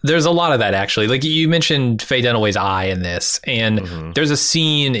of that, actually. Like, you mentioned Faye Dunaway's eye in this, and there's a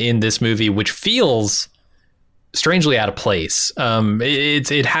scene in this movie which feels strangely out of place.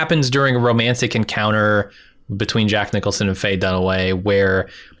 It happens during a romantic encounter between Jack Nicholson and Faye Dunaway, where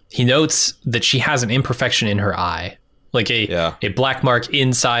he notes that she has an imperfection in her eye, like a black mark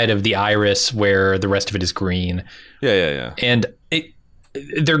inside of the iris where the rest of it is green. Yeah. And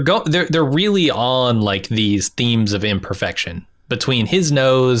they're really on like these themes of imperfection between his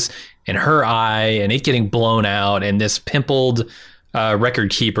nose and her eye, and it getting blown out, and this pimpled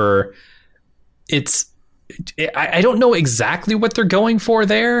record keeper. I don't know exactly what they're going for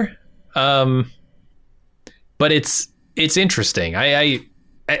there, but it's interesting. I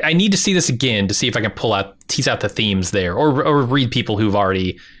need to see this again to see if I can tease out the themes there, or read people who've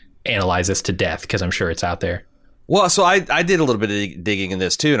already analyzed this to death, because I'm sure it's out there. Well, so I did a little bit of digging in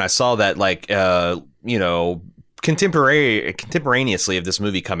this too, and I saw that like contemporaneously of this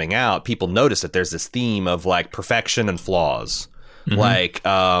movie coming out, people noticed that there's this theme of like perfection and flaws. Like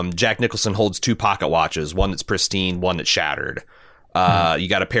Jack Nicholson holds 2 pocket watches, one that's pristine, one that's shattered. You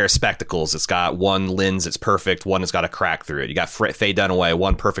got a pair of spectacles. It's got one lens that's perfect, one that's got a crack through it. You got Faye Dunaway,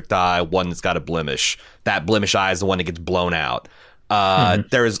 one perfect eye, one that's got a blemish. That blemish eye is the one that gets blown out.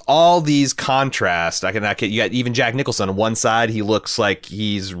 There's all these contrasts. You got even Jack Nicholson on one side, he looks like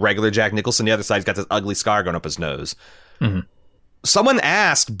he's regular Jack Nicholson. The other side, he's got this ugly scar going up his nose. Someone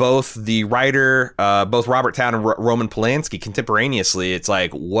asked both the writer, both Robert Towne and Roman Polanski contemporaneously, it's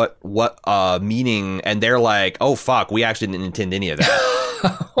like, what meaning? And they're like, oh, fuck, we actually didn't intend any of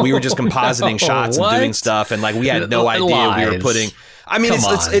that. We were just compositing shots and doing stuff. And like, we had no idea we were putting... I mean,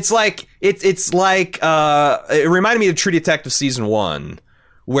 it's like it reminded me of True Detective season 1,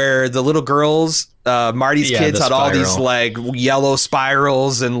 where the little girls, Marty's kids had all these like yellow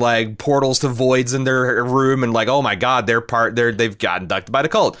spirals and like portals to voids in their room, and like, oh my god, they've got abducted by the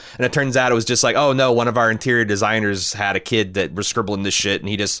cult. And it turns out it was just like, oh no, one of our interior designers had a kid that was scribbling this shit, and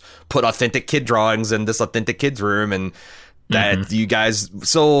he just put authentic kid drawings in this authentic kid's room, and that you guys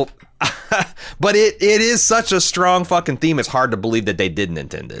so. But it is such a strong fucking theme. It's hard to believe that they didn't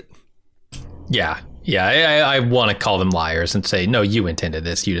intend it. Yeah. Yeah, I want to call them liars and say, no, you intended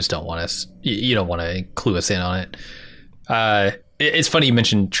this. You just don't want us. You don't want to clue us in on it. It's funny you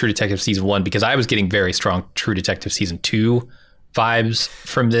mentioned True Detective Season 1 because I was getting very strong True Detective Season 2 vibes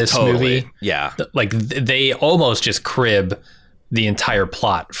from this movie. Yeah. Like they almost just crib the entire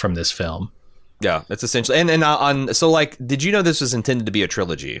plot from this film. Yeah, that's essentially. So like, did you know this was intended to be a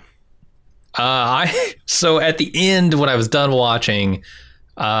trilogy? So at the end, when I was done watching,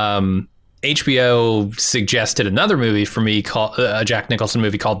 HBO suggested another movie for me called a Jack Nicholson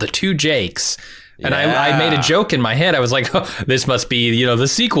movie called The Two Jakes. And I made a joke in my head. I was like, oh, this must be, the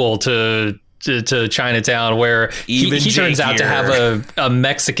sequel to Chinatown, where he turns out to have a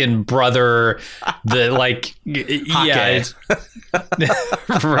Mexican brother that like, yeah,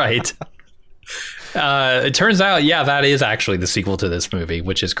 right. It turns out, that is actually the sequel to this movie,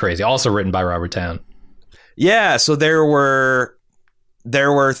 which is crazy. Also written by Robert Towne. Yeah. So there were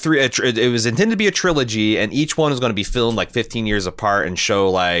three. It was intended to be a trilogy, and each one was going to be filmed like 15 years apart and show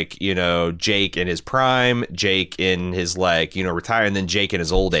like, Jake in his prime, Jake in his like, retire, and then Jake in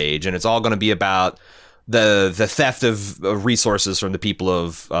his old age. And it's all going to be about the theft of resources from the people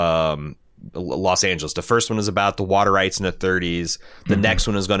of Los Angeles. The first one is about the water rights in the 30s. The next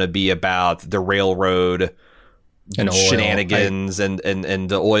one is going to be about the railroad and shenanigans and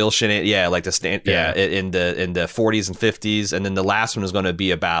the oil shenanigans, like in the 40s and 50s, and then the last one is going to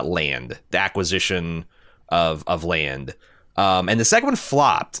be about land, the acquisition of land. And the second one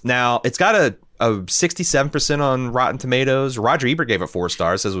flopped. Now it's got a 67% on Rotten Tomatoes. Roger Ebert gave it 4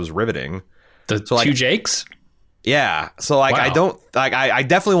 stars, says it was riveting. Two Jakes. Yeah, so like wow. I don't like I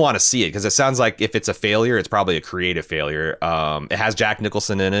definitely want to see it because it sounds like if it's a failure, it's probably a creative failure. It has Jack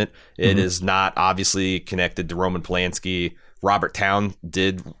Nicholson in it. It is not obviously connected to Roman Polanski. Robert Towne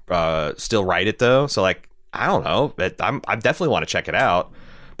did still write it though, so like I don't know, but I definitely want to check it out.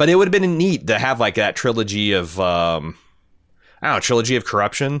 But it would have been neat to have like that trilogy of trilogy of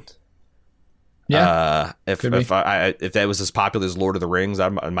corruption. Yeah, if that was as popular as Lord of the Rings,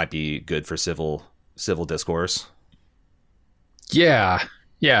 that might be good for civil discourse. Yeah.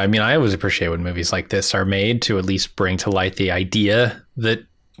 I mean, I always appreciate when movies like this are made to at least bring to light the idea that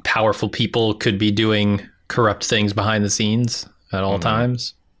powerful people could be doing corrupt things behind the scenes at all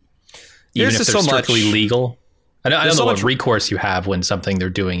times, even if they're strictly legal. I don't know what recourse you have when something they're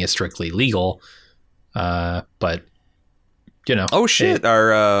doing is strictly legal, but Oh shit!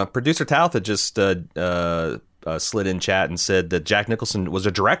 Our producer Talitha just slid in chat and said that Jack Nicholson was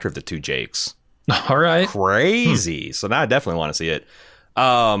a director of The Two Jakes. All right. Crazy. So now I definitely want to see it.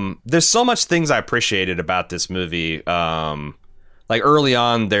 There's so much things I appreciated about this movie. Like early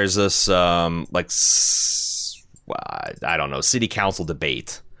on, there's this I don't know, city council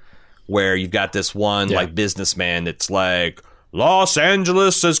debate where you've got this one like businessman that's like, Los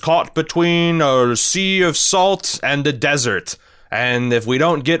Angeles is caught between a sea of salt and a desert. And if we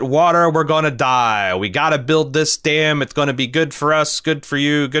don't get water, we're going to die. We got to build this dam. It's going to be good for us, good for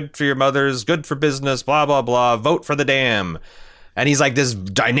you, good for your mothers, good for business, blah, blah, blah. Vote for the dam. And he's like this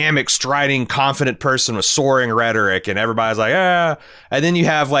dynamic, striding, confident person with soaring rhetoric. And everybody's like, yeah. And then you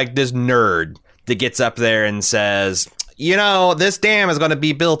have like this nerd that gets up there and says, this dam is going to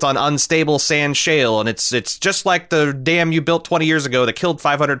be built on unstable sand shale, and it's just like the dam you built 20 years ago that killed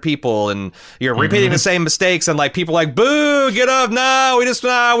 500 people, and you're repeating the same mistakes, and like people are like, boo, get up,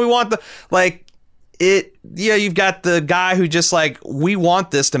 we want the like it. Yeah, you've got the guy who just like, we want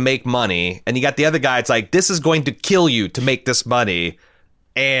this to make money, and you got the other guy. It's like, this is going to kill you to make this money,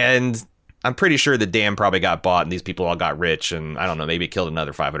 and I'm pretty sure the dam probably got bought, and these people all got rich, and I don't know, maybe it killed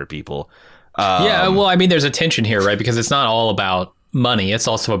another 500 people. Well, I mean, there's a tension here, right? Because it's not all about money; it's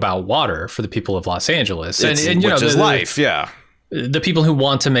also about water for the people of Los Angeles, and which is life. Yeah, the people who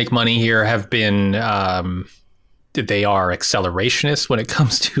want to make money here have been, they are accelerationists when it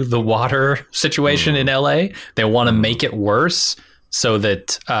comes to the water situation in LA. They want to make it worse so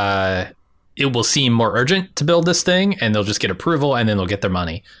that it will seem more urgent to build this thing, and they'll just get approval, and then they'll get their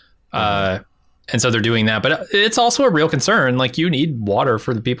money. And so they're doing that. But it's also a real concern. Like, you need water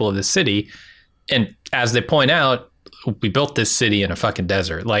for the people of this city. And as they point out, we built this city in a fucking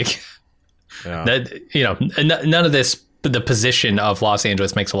desert. Like, that, none of this, the position of Los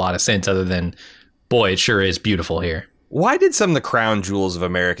Angeles makes a lot of sense other than, boy, it sure is beautiful here. Why did some of the crown jewels of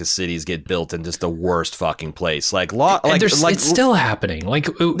America's cities get built in just the worst fucking place? It's still happening. Like,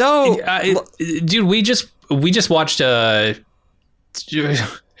 no, dude, we just watched a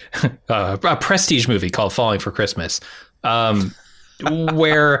prestige movie called Falling for Christmas,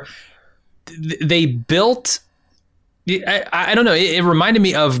 where they built. I don't know. It reminded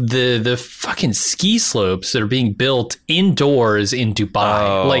me of the fucking ski slopes that are being built indoors in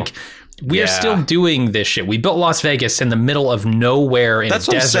Dubai. Like, we are still doing this shit. We built Las Vegas in the middle of nowhere in a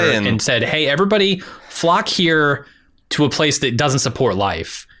desert and said, hey, everybody flock here to a place that doesn't support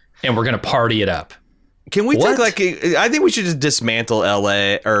life, and we're going to party it up. Can we take I think we should just dismantle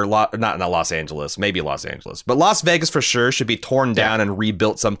LA or not Los Angeles, maybe Los Angeles, but Las Vegas for sure should be torn down and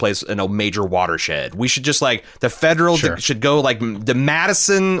rebuilt someplace in a major watershed. We should just the federal should go to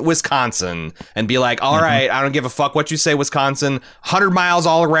Madison, Wisconsin and be like, all right, I don't give a fuck what you say, Wisconsin, 100 miles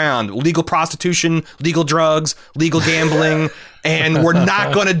all around, legal prostitution, legal drugs, legal gambling. And we're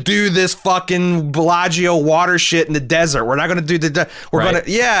not going to do this fucking Bellagio water shit in the desert. We're not going to do going to,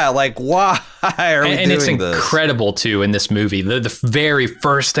 why are we doing this? And it's incredible, too, in this movie. The very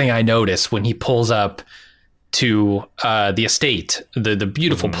first thing I notice when he pulls up to the estate, the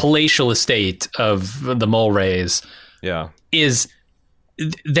beautiful palatial estate of the Mulrays, is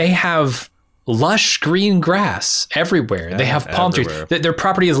they have lush green grass everywhere. They have palm trees. Their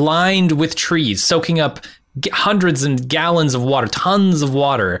property is lined with trees, soaking up hundreds and gallons of water, tons of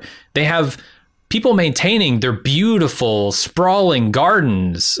water. They have people maintaining their beautiful, sprawling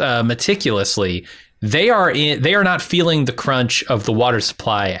gardens meticulously. They are not feeling the crunch of the water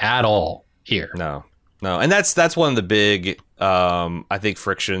supply at all here. No, and that's one of the big I think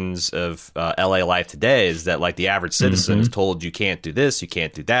frictions of LA life today is that the average citizen is told you can't do this, you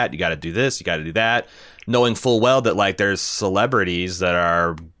can't do that, you got to do this, you got to do that, knowing full well that there's celebrities that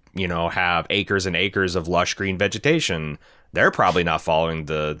are have acres and acres of lush green vegetation. They're probably not following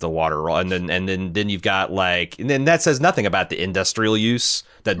the water rule. And then you've got and then that says nothing about the industrial use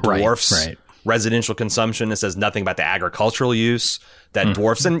that dwarfs residential consumption. It says nothing about the agricultural use that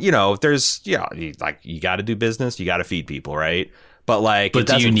dwarfs. And, there's, you got to do business. You got to feed people, right? But it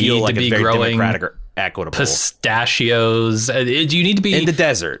doesn't feel like it's very democratic or equitable. Pistachios. Do you need to be in the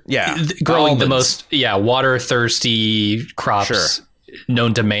desert? Yeah. Growing the most, water thirsty crops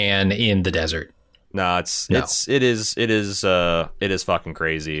known to man in the desert. No, it is fucking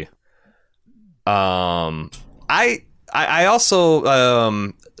crazy. I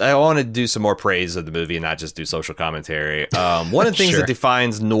also I want to do some more praise of the movie and not just do social commentary. One of the things that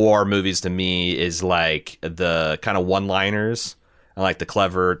defines noir movies to me is the kind of one-liners and the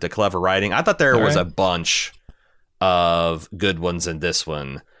clever writing. I thought there was a bunch of good ones in this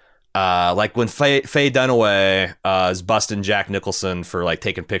one. When Faye Dunaway is busting Jack Nicholson for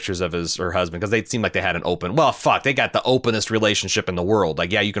taking pictures of her husband because they seemed like they had an open. Well, fuck, they got the openest relationship in the world.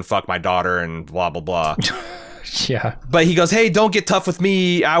 You can fuck my daughter and blah blah blah. Yeah, but he goes, hey, don't get tough with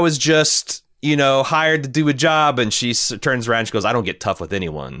me. I was just hired to do a job, and she turns around. And she goes, I don't get tough with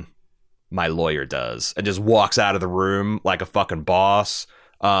anyone. My lawyer does, and just walks out of the room like a fucking boss.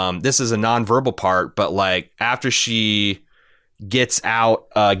 This is a nonverbal part, but after she gets out,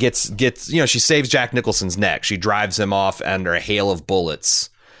 she saves Jack Nicholson's neck. She drives him off under a hail of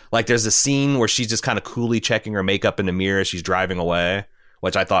bullets. There's a scene where she's just kind of coolly checking her makeup in the mirror as she's driving away,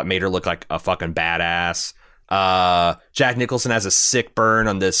 which I thought made her look like a fucking badass. Jack Nicholson has a sick burn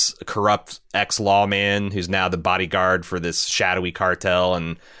on this corrupt ex-lawman who's now the bodyguard for this shadowy cartel.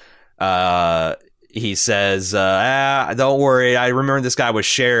 And he says, don't worry. I remember this guy was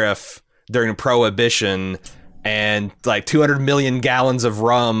sheriff during Prohibition, and 200 million gallons of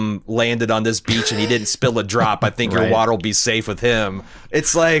rum landed on this beach and he didn't spill a drop. I think your water will be safe with him.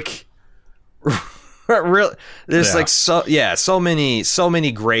 It's real. There's so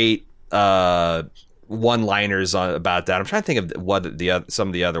many great one-liners about that. I'm trying to think of what some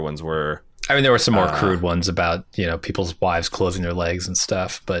of the other ones were. I mean, there were some more crude ones about people's wives closing their legs and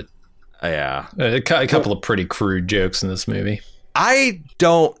stuff, but a couple of pretty crude jokes in this movie. I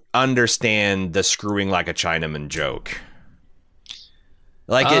don't understand the screwing like a Chinaman joke.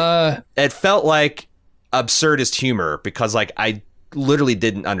 It felt like absurdist humor because I literally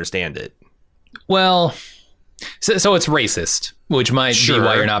didn't understand it. Well, so it's racist, which might be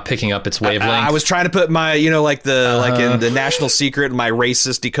why you're not picking up its wavelength. I was trying to put my, in the National Secret, my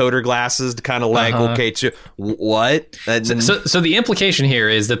racist decoder glasses to kind of what? So the implication here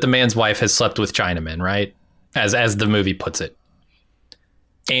is that the man's wife has slept with Chinamen, right? As the movie puts it.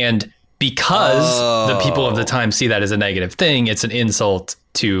 And because the people of the time see that as a negative thing, it's an insult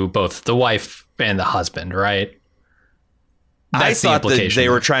to both the wife and the husband, right? That's I thought that they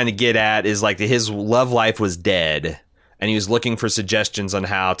were trying to get at is his love life was dead. and he was looking for suggestions on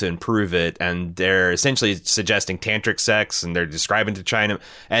how to improve it. And they're essentially suggesting tantric sex, and they're describing to China.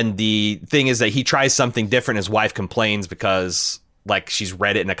 And the thing is that he tries something different. His wife complains because like she's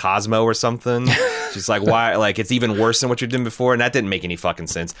read it in a Cosmo or something. She's like, why? Like, it's even worse than what you're doing before. And that didn't make any fucking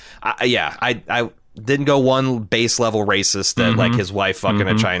sense. I didn't go one base level racist that like his wife fucking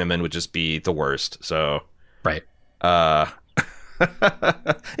a Chinaman would just be the worst. So, right. Yeah,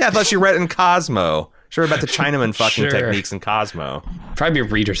 I thought she read it in Cosmo. Sure, about the Chinaman fucking Sure. techniques in Cosmo. Probably a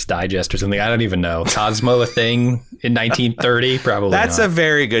Reader's Digest or something. I don't even know. Cosmo a thing in 1930? Probably That's not. a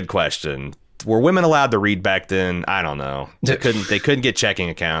very good question. Were women allowed to read back then? I don't know. They couldn't get checking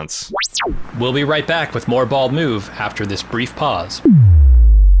accounts. We'll be right back with more Bald Move after this brief pause.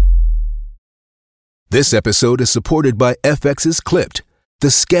 This episode is supported by FX's Clipped, the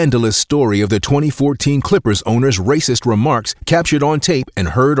scandalous story of the 2014 Clippers owner's racist remarks captured on tape and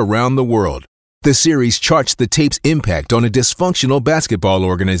heard around the world. The series charts the tape's impact on a dysfunctional basketball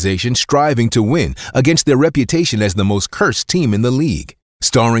organization striving to win against their reputation as the most cursed team in the league.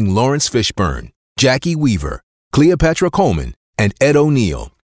 Starring Lawrence Fishburne, Jackie Weaver, Cleopatra Coleman, and Ed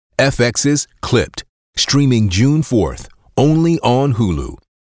O'Neill. FX's Clipped, streaming June 4th, only on Hulu.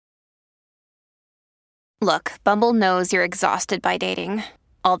 Look, Bumble knows you're exhausted by dating.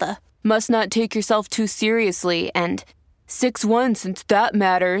 All the must not take yourself too seriously and 6'1" since that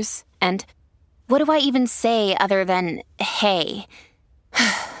matters. And what do I even say other than hey?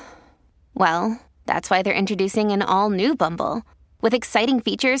 Well, that's why they're introducing an all-new Bumble with exciting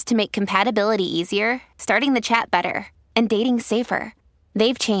features to make compatibility easier, starting the chat better, and dating safer.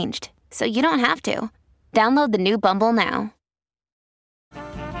 They've changed, so you don't have to. Download the new Bumble now.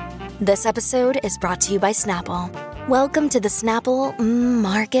 This episode is brought to you by Snapple. Welcome to the Snapple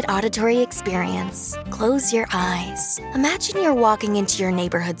Market Auditory Experience. Close your eyes. Imagine you're walking into your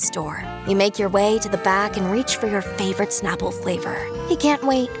neighborhood store. You make your way to the back and reach for your favorite Snapple flavor. You can't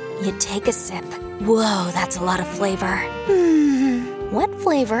wait. You take a sip. Whoa, that's a lot of flavor. What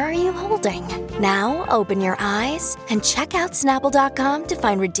flavor are you holding? Now open your eyes and check out Snapple.com to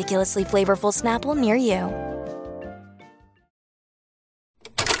find ridiculously flavorful Snapple near you.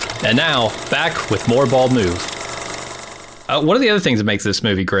 And now, back with more Bald Move. One of the other things that makes this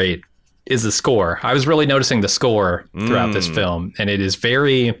movie great is the score. I was really noticing the score throughout this film, and it is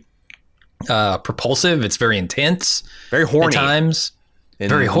very propulsive. It's very intense. Very horny. At times. In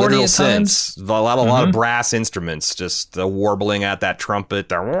very horny literal at times. A lot of brass instruments, just warbling at that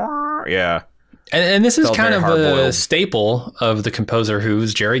trumpet. Yeah. And this is Felt kind very of a hard-boiled. staple of the composer,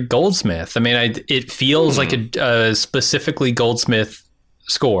 who's Jerry Goldsmith. I mean, it feels like a specifically Goldsmith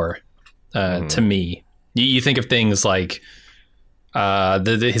score to me. You think of things like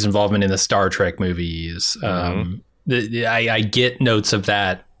his involvement in the Star Trek movies. I get notes of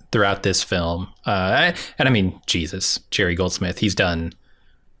that throughout this film. And I mean, Jesus, Jerry Goldsmith, he's done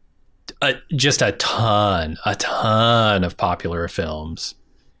just a ton of popular films.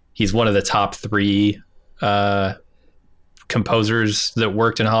 He's one of the top 3 composers that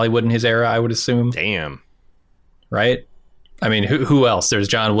worked in Hollywood in his era, I would assume. Damn. Right? I mean, who else? There's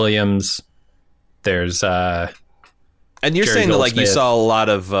John Williams. There's And you're Jerry saying that like you Goldsmith. saw a lot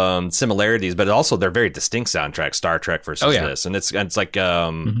of similarities, but also they're very distinct soundtracks. Star Trek versus this, and it's like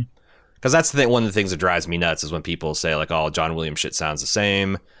because that's the thing. One of the things that drives me nuts is when people say like, "Oh, John Williams shit sounds the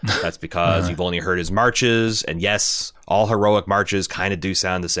same." That's because you've only heard his marches, and yes, all heroic marches kind of do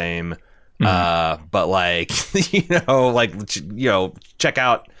sound the same. But like check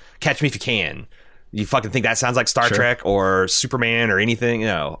out Catch Me If You Can. You fucking think that sounds like Star Trek or Superman or anything?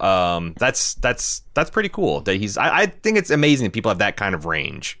 That's pretty cool. That I think it's amazing that people have that kind of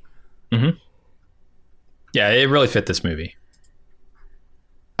range. Yeah, it really fit this movie.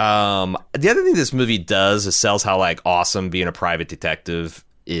 The other thing this movie does is sells how like awesome being a private detective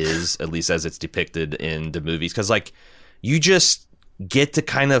is, at least as it's depicted in the movies, because like you just get to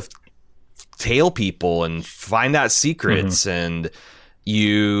kind of tail people and find out secrets, and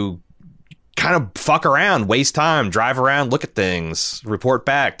you kind of fuck around, waste time, drive around, look at things, report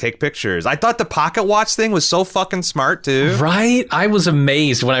back, take pictures. I thought the pocket watch thing was so fucking smart too. Right? I was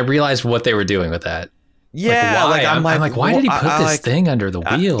amazed when I realized what they were doing with that. Yeah, like, why? I'm like, why did he put this like, thing under the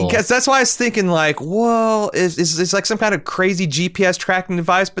wheel? Because that's why I was thinking like, whoa, is like some kind of crazy GPS tracking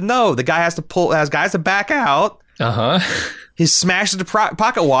device? But no, the guy has guys to back out. He smashes the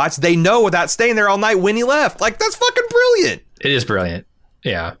pocket watch. They know without staying there all night when he left. Like, that's fucking brilliant. It is brilliant.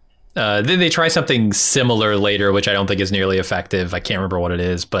 Yeah. Then they try something similar later, which I don't think is nearly effective. I can't remember what it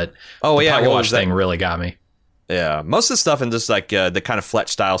is, but the pocket watch thing really got me. Yeah, most of the stuff in just like the kind of Fletch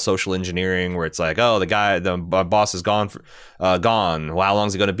style social engineering, where it's like, oh, the boss is gone. Gone. Well, how long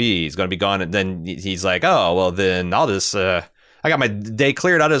is he going to be? He's going to be gone, and then he's like, oh, well, then I'll just. I got my day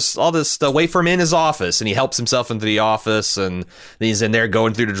cleared. I'll just wait for him in his office, and he helps himself into the office, and he's in there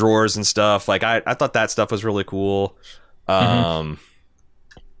going through the drawers and stuff. Like I thought that stuff was really cool.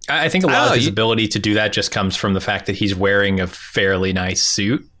 I think a lot of his ability to do that just comes from the fact that he's wearing a fairly nice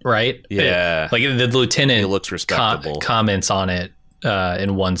suit, right? Yeah. Like the lieutenant he looks respectable. Comments on it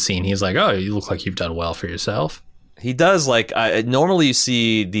in one scene. He's like, oh, you look like you've done well for yourself. He does. Like normally you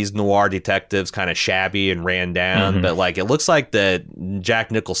see these noir detectives kind of shabby and ran down, but like it looks like that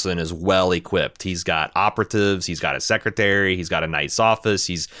Jack Nicholson is well equipped. He's got operatives. He's got a secretary. He's got a nice office.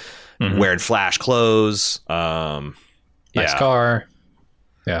 He's wearing flash clothes. Nice car.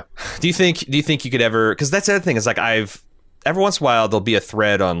 Yeah. Do you think you could ever? Because that's the other thing. Is like every once in a while there'll be a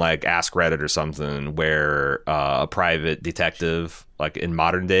thread on like Ask Reddit or something where a private detective, like in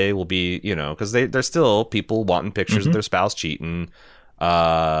modern day, will be, because there's still people wanting pictures of their spouse cheating,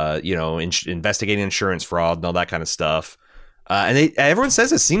 investigating insurance fraud and all that kind of stuff. And everyone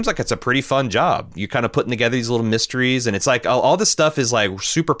says it seems like it's a pretty fun job. You're kind of putting together these little mysteries, and it's like all this stuff is like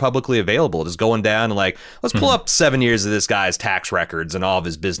super publicly available. Just going down and like, let's pull up 7 years of this guy's tax records and all of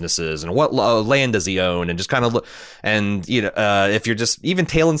his businesses and what land does he own, and just kind of look. And if you're just even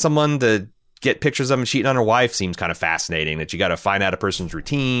tailing someone to get pictures of him cheating on her wife seems kind of fascinating. That you got to find out a person's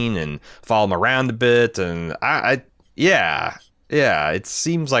routine and follow him around a bit. And it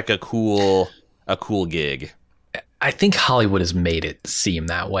seems like a cool gig. I think Hollywood has made it seem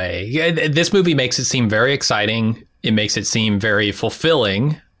that way. This movie makes it seem very exciting. It makes it seem very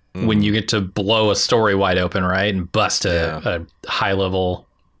fulfilling when you get to blow a story wide open, right? And bust a high-level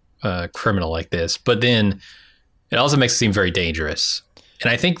criminal like this. But then it also makes it seem very dangerous. And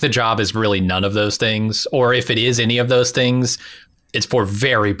I think the job is really none of those things. Or if it is any of those things, it's for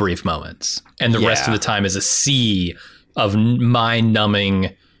very brief moments. And the rest of the time is a sea of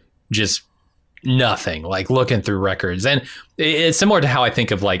mind-numbing, just nothing, like looking through records. And it's similar to how I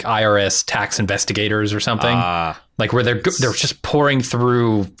think of like IRS tax investigators or something, like where they're just pouring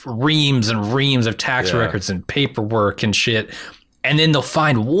through reams and reams of tax records and paperwork and shit, and then they'll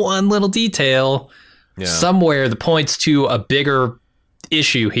find one little detail somewhere that points to a bigger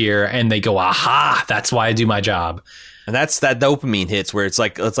issue here, and they go, aha, that's why I do my job. And that's that dopamine hits where it's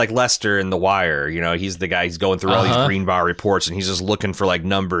like Lester in The Wire. He's the guy who's going through all these Greenbaugh reports, and he's just looking for like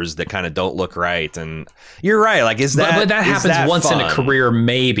numbers that kind of don't look right. And you're right. Like, but that happens once in a career,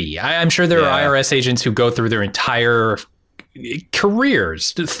 maybe. I'm sure there are IRS agents who go through their entire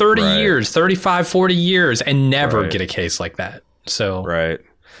careers, 30 years, 35, 40 years, and never get a case like that. So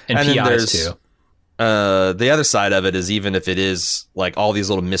and PIs too. The other side of it is, even if it is like all these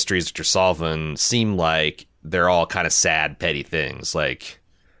little mysteries that you're solving seem like they're all kind of sad, petty things. Like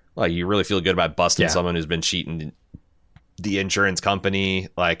you really feel good about busting someone who's been cheating the insurance company.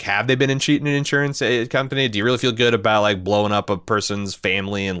 Like, have they been cheating an insurance company? Do you really feel good about like blowing up a person's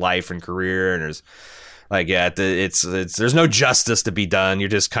family and life and career? And there's like, it's there's no justice to be done. You're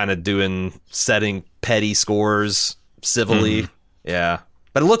just kind of setting petty scores civilly. Yeah.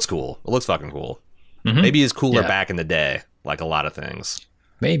 But it looks cool. It looks fucking cool. Maybe it's cooler back in the day, like a lot of things.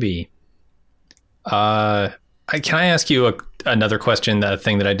 Maybe. Can I ask you another question? That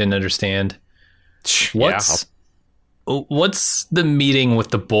thing that I didn't understand. What's the meeting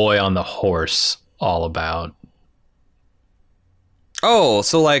with the boy on the horse all about? Oh,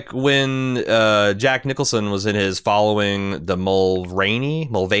 so like when Jack Nicholson was in his following the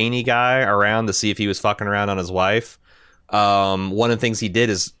Mulvaney guy around to see if he was fucking around on his wife. One of the things he did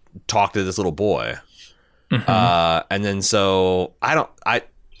is talk to this little boy. And then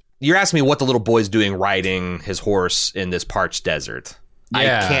you're asking me what the little boy's doing riding his horse in this parched desert. I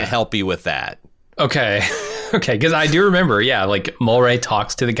can't help you with that. Okay. Because I do remember, like Mulray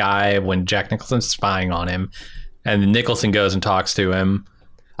talks to the guy when Jack Nicholson's spying on him, and Nicholson goes and talks to him.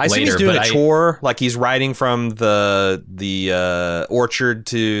 I see he's doing a chore, like he's riding from the orchard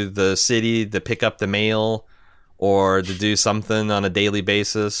to the city to pick up the mail or to do something on a daily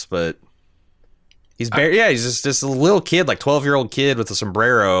basis, but he's he's just a little kid, like 12-year-old kid with a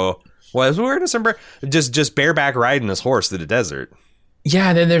sombrero. Was wearing a sombrero, just bareback riding his horse through the desert. Yeah,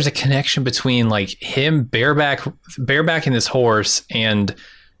 and then there's a connection between like him barebacking this horse and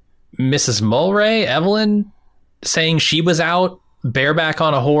Mrs. Mulray, Evelyn, saying she was out bareback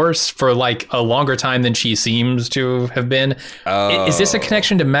on a horse for like a longer time than she seems to have been. Is this a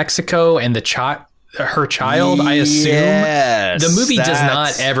connection to Mexico and her child? I assume. The movie does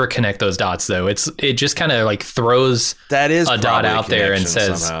not ever connect those dots, though. It just kind of like throws a dot out there and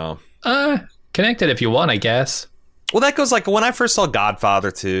says, connect it if you want, I guess. Well, that goes like when I first saw Godfather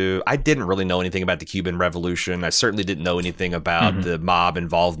 2, I didn't really know anything about the Cuban Revolution. I certainly didn't know anything about the mob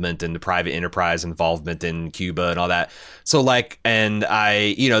involvement and the private enterprise involvement in Cuba and all that. So like, and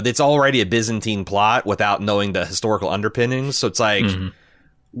I, it's already a Byzantine plot without knowing the historical underpinnings. So it's like,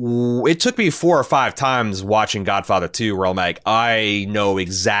 it took me 4 or 5 times watching Godfather 2 where I'm like, I know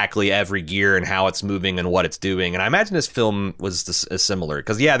exactly every gear and how it's moving and what it's doing. And I imagine this film was similar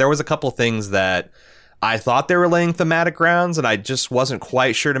because, yeah, there was a couple things that I thought they were laying thematic grounds, and I just wasn't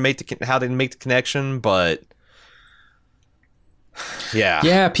quite sure to how to make the connection. But yeah,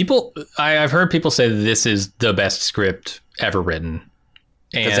 I've heard people say that this is the best script ever written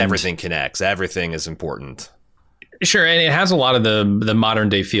because everything connects. Everything is important. Sure, and it has a lot of the modern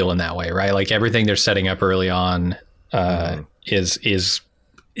day feel in that way, right? Like everything they're setting up early on is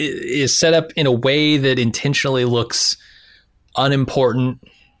set up in a way that intentionally looks unimportant.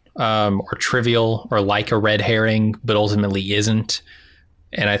 Or trivial or like a red herring, but ultimately isn't.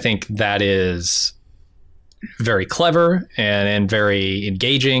 And I think that is very clever and very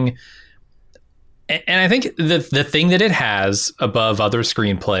engaging. And I think the thing that it has above other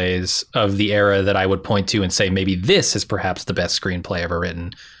screenplays of the era that I would point to and say maybe this is perhaps the best screenplay ever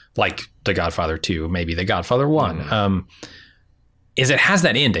written, like The Godfather 2, maybe The Godfather 1, is it has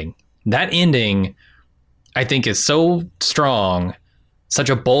that ending. That ending, I think, is so strong, such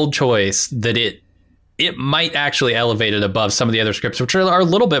a bold choice that it might actually elevate it above some of the other scripts, which are a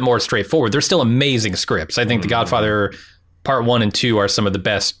little bit more straightforward. They're still amazing scripts. I think The Godfather Part 1 and 2 are some of the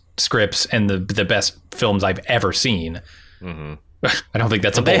best scripts and the best films I've ever seen. I don't think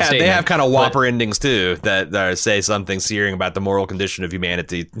that's a bold statement. They have kind of whopper endings too that say something searing about the moral condition of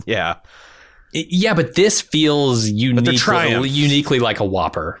humanity. Yeah, but this feels uniquely like a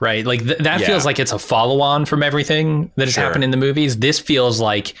whopper, right? Like that feels like it's a follow-on from everything that has happened in the movies. This feels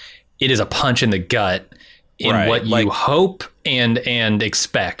like it is a punch in the gut in what you hope and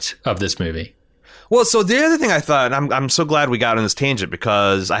expect of this movie. Well, so the other thing I thought, and I'm so glad we got on this tangent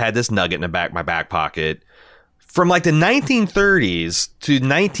because I had this nugget in my back pocket. From like the 1930s to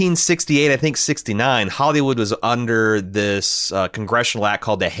 1968, I think 69, Hollywood was under this congressional act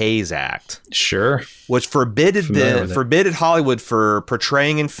called the Hayes Act. Sure. Which forbidden Hollywood for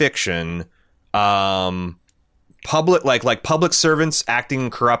portraying in fiction public servants acting in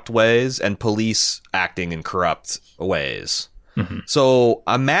corrupt ways and police acting in corrupt ways. So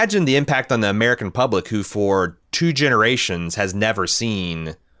imagine the impact on the American public who for 2 generations has never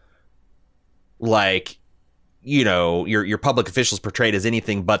seen your public officials portrayed as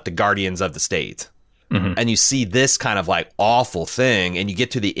anything but the guardians of the state. And you see this kind of like awful thing, and you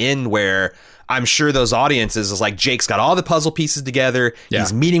get to the end where I'm sure those audiences is like, Jake's got all the puzzle pieces together.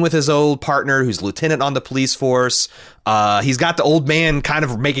 He's meeting with his old partner who's lieutenant on the police force. He's got the old man kind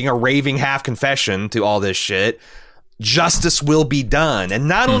of making a raving half confession to all this shit. Justice will be done. And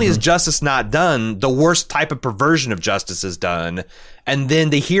not only is justice not done, the worst type of perversion of justice is done. And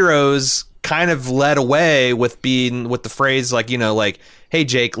then the heroes kind of led away with the phrase hey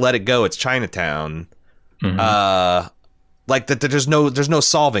Jake, let it go, it's Chinatown. Like that there's no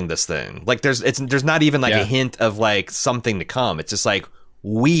solving this thing. Like there's not even like a hint of like something to come. It's just like,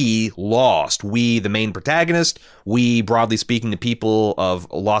 we lost. We, the main protagonist, we, broadly speaking, the people of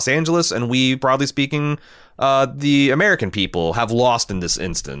Los Angeles, and we, broadly speaking, the American people have lost in this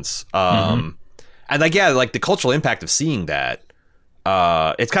instance. And like the cultural impact of seeing that.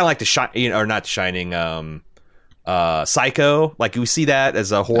 It's kind of like not The Shining, Psycho. Like we see that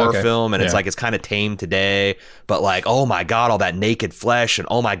as a horror film, and it's like it's kind of tame today, but like, oh my god, all that naked flesh, and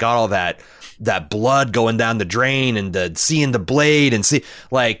oh my god, all that blood going down the drain, and seeing the blade, and see,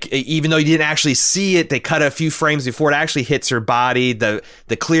 like, even though you didn't actually see it, they cut a few frames before it actually hits her body. The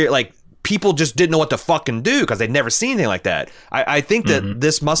clear, like, people just didn't know what to fucking do because they'd never seen anything like that. I think that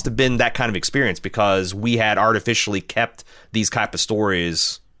this must have been that kind of experience because we had artificially kept these type of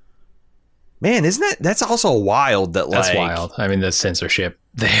stories. Man, that's also wild that, like... That's wild. I mean, the censorship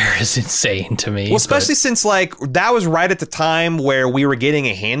there is insane to me. Well, especially since, like, that was right at the time where we were getting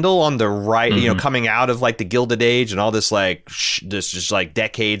a handle on the right, coming out of, like, the Gilded Age and all this, like, this just, like,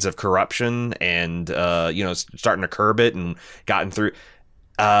 decades of corruption and, starting to curb it and gotten through...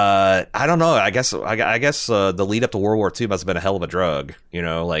 I don't know. I guess the lead up to World War II must have been a hell of a drug,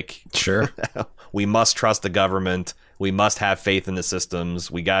 like... Sure. We must trust the government. We must have faith in the systems.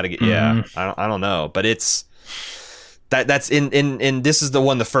 We got to get, I don't know, but it's that's in this is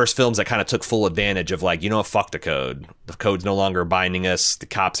the first films that kind of took full advantage of, like, fuck the code. The code's no longer binding us. The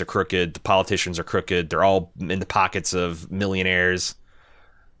cops are crooked. The politicians are crooked. They're all in the pockets of millionaires.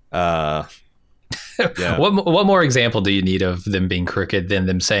 Yeah. What more example do you need of them being crooked than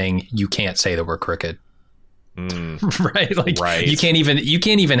them saying you can't say that we're crooked? Right? Like Right. you can't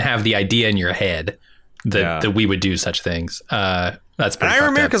even have the idea in your head that we would do such things. That's pretty And I fucked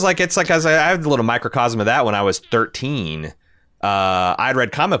remember up. because like it's like as I have the little microcosm of that when I was 13. I'd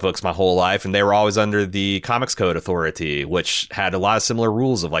read comic books my whole life, and they were always under the Comics Code Authority, which had a lot of similar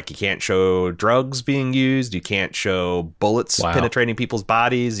rules of like you can't show drugs being used, you can't show bullets penetrating people's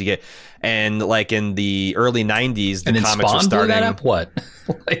bodies, and like in the early 90s, the comics Spawn were starting. blew that up? What?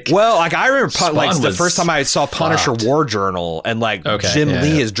 I remember like the was first time I saw Punisher War Journal, and like Jim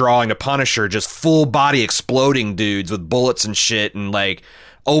Lee is drawing a Punisher just full body exploding dudes with bullets and shit, and like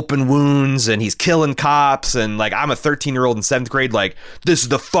open wounds, and he's killing cops, and like I'm a 13-year-old in 7th grade, like this is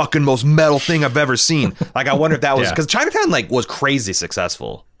the fucking most metal thing I've ever seen. Like I wonder if that was because Chinatown like was crazy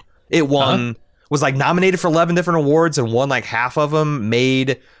successful. It won was like nominated for 11 different awards and won like half of them,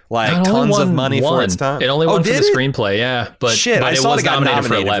 made like tons of money for its time. It only won for the screenplay, but shit, I saw it got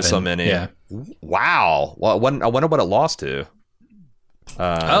nominated for so many. Yeah. Wow. Well, I wonder what it lost to.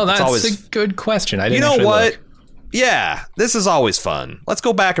 That's a good question. I didn't. You know what? Look. Yeah, this is always fun. Let's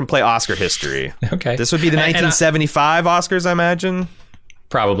go back and play Oscar history. Okay. This would be the 1975 Oscars, I imagine.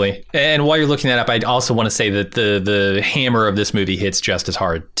 Probably. And while you're looking that up, I also want to say that the hammer of this movie hits just as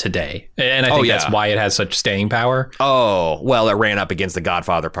hard today. And I think that's why it has such staying power. Oh, well, it ran up against The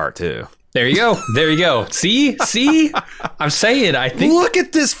Godfather Part 2. There you go. There you go. See? I'm saying, I think. Look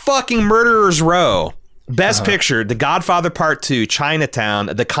at this fucking Murderer's Row. Best Picture, The Godfather Part 2, Chinatown,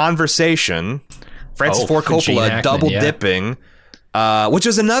 The Conversation, Francis Ford Coppola, double dipping, which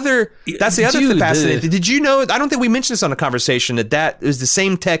is another. That's the other thing fascinating. Did you know? I don't think we mentioned this on a conversation that is the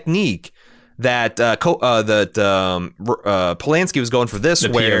same technique that Polanski was going for this,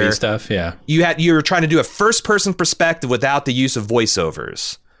 the where POV stuff. Yeah, you were trying to do a first person perspective without the use of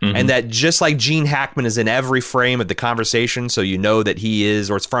voiceovers. Mm-hmm. And that just like Gene Hackman is in every frame of the conversation, so you know that he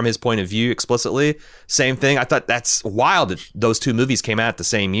is, or it's from his point of view explicitly. Same thing. I thought that's wild that those two movies came out the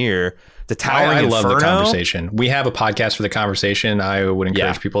same year. The Towering Inferno. I love The Conversation. We have a podcast for The Conversation. I would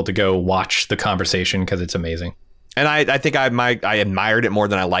encourage people to go watch The Conversation because it's amazing. And I think I admired it more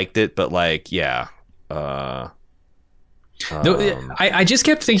than I liked it, but like, yeah. I just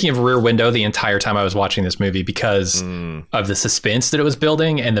kept thinking of Rear Window the entire time I was watching this movie because of the suspense that it was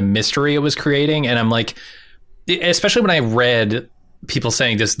building and the mystery it was creating. And I'm like, especially when I read people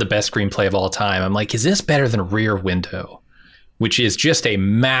saying this is the best screenplay of all time, I'm like, is this better than Rear Window, which is just a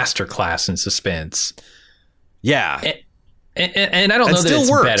masterclass in suspense? Yeah. And I don't know that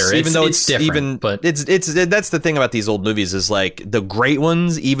it's works, better, even though it's different. But it's that's the thing about these old movies is like the great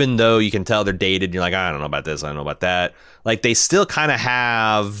ones, even though you can tell they're dated, you're like, I don't know about this, I don't know about that. Like they still kind of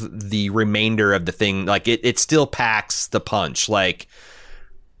have the remainder of the thing. Like it still packs the punch. Like,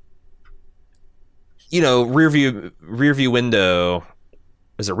 you know, Rear View Window.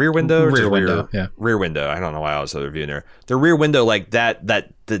 Is it Rear Window? Or Rear Window, yeah. Rear Window. I don't know why I was reviewing there. The Rear Window, like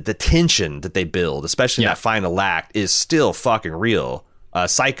the tension that they build, especially in that final act, is still fucking real.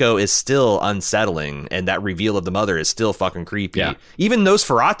 Psycho is still unsettling, and that reveal of the mother is still fucking creepy. Yeah. Even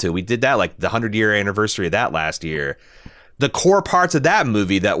Nosferatu, we did that like the 100-year anniversary of that last year. The core parts of that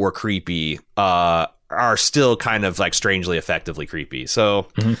movie that were creepy are still kind of like strangely effectively creepy. So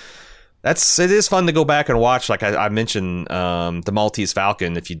it is fun to go back and watch. Like I mentioned, The Maltese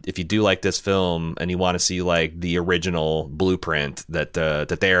Falcon. If you do like this film and you want to see like the original blueprint that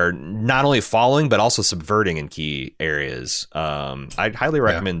they are not only following but also subverting in key areas, I'd highly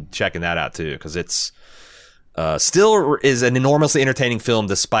recommend checking that out too, because it's still is an enormously entertaining film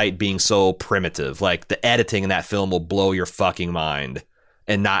despite being so primitive. Like the editing in that film will blow your fucking mind,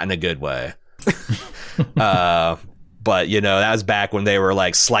 and not in a good way. But, you know, that was back when they were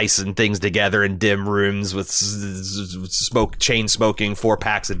like slicing things together in dim rooms with chain smoking 4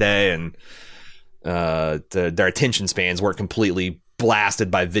 packs a day. And their attention spans weren't completely blasted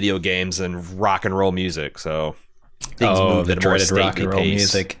by video games and rock and roll music. So things moved at a more stately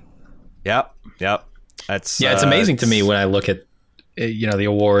pace. Music. Yep. That's it's amazing to me when I look at, you know, the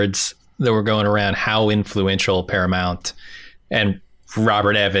awards that were going around, how influential Paramount and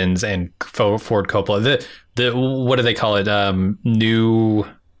Robert Evans and Ford Coppola, the what do they call it? New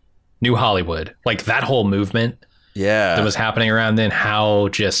Hollywood, like that whole movement, that was happening around then. How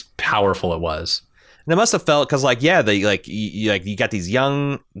just powerful it was. And it must have felt because, like, you got these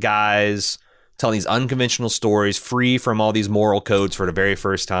young guys telling these unconventional stories, free from all these moral codes for the very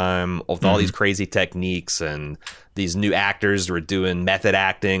first time, with all these crazy techniques, and these new actors who were doing method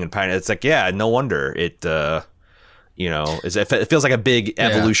acting, and it's like, no wonder it. You know, it feels like a big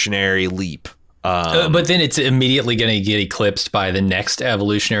evolutionary leap. But then it's immediately going to get eclipsed by the next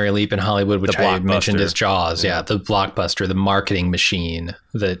evolutionary leap in Hollywood, which I mentioned as Jaws. Yeah, the blockbuster, the marketing machine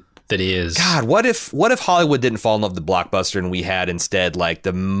that is. God, what if Hollywood didn't fall in love with the blockbuster and we had instead like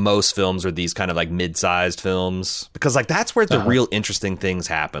the most films are these kind of like mid-sized films? Because like that's where the real interesting things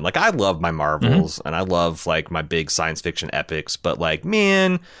happen. Like I love my Marvels and I love like my big science fiction epics, but like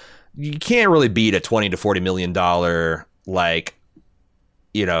man, you can't really beat a $20 to $40 million like,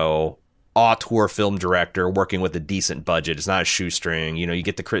 you know, auteur film director working with a decent budget. It's not a shoestring. You know, you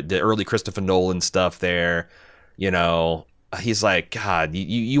get the early Christopher Nolan stuff there. You know, he's like, God,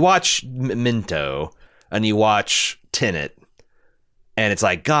 you watch Minto and you watch Tenet, and it's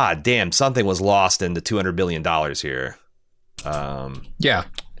like, God damn, something was lost in the $200 billion here. Yeah,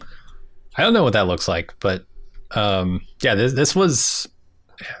 I don't know what that looks like, but yeah, this was.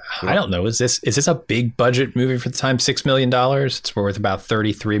 I don't know. Is this a big budget movie for the time? $6 million. It's worth about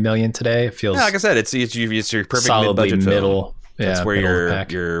 $33 million today. It feels like I said, it's your perfect solidly mid-budget middle. Film. That's where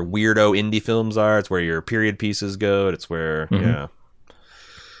your weirdo indie films are. It's where your period pieces go. It's where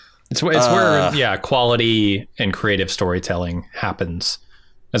it's where quality and creative storytelling happens,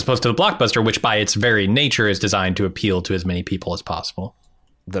 as opposed to the blockbuster, which by its very nature is designed to appeal to as many people as possible.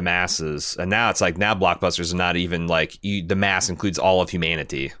 The masses. And now it's like blockbusters are not even like the mass includes all of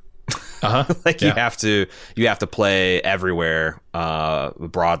humanity. Like you have to play everywhere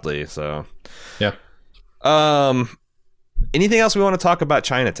broadly. So yeah. Anything else we want to talk about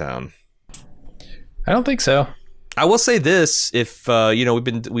Chinatown? I don't think so. I will say this: if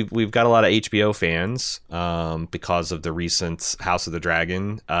we've got a lot of HBO fans because of the recent House of the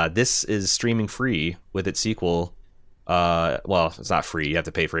Dragon. This is streaming free with its sequel. Well, it's not free. You have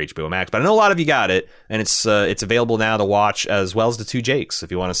to pay for HBO Max, but I know a lot of you got it, and it's available now to watch, as well as The Two Jakes.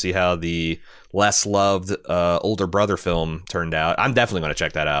 If you want to see how the less loved older brother film turned out, I'm definitely going to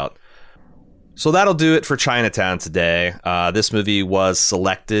check that out. So that'll do it for Chinatown today. This movie was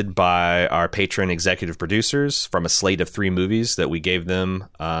selected by our patron executive producers from a slate of 3 movies that we gave them.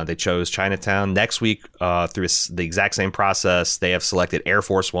 They chose Chinatown. Next week, through the exact same process, they have selected Air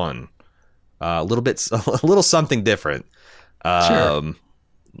Force One. A little something different. Sure.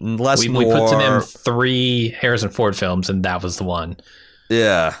 We put to them 3 Harrison Ford films, and that was the one.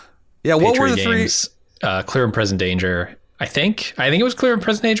 Yeah. Yeah. What were the Games, 3? Clear and Present Danger. I think it was Clear and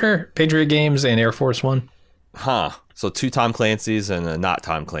Present Danger, Patriot Games, and Air Force One. Huh. So 2 Tom Clancy's and a not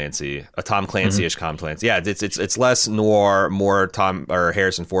Tom Clancy, a Tom Clancy-ish Tom Clancy. Yeah, it's less noir, more Tom or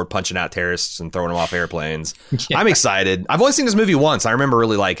Harrison Ford punching out terrorists and throwing them off airplanes. Yeah. I'm excited. I've only seen this movie once. I remember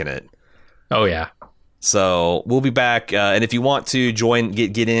really liking it. Oh yeah. So we'll be back, and if you want to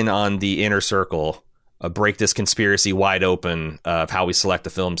get in on the inner circle, break this conspiracy wide open of how we select the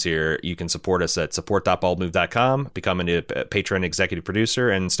films here, you can support us at support.baldmove.com, become a patron executive producer,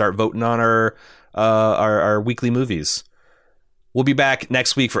 and start voting on our weekly movies. We'll be back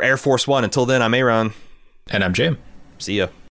next week for Air Force One. Until then, I'm Aaron. And I'm Jim. See ya.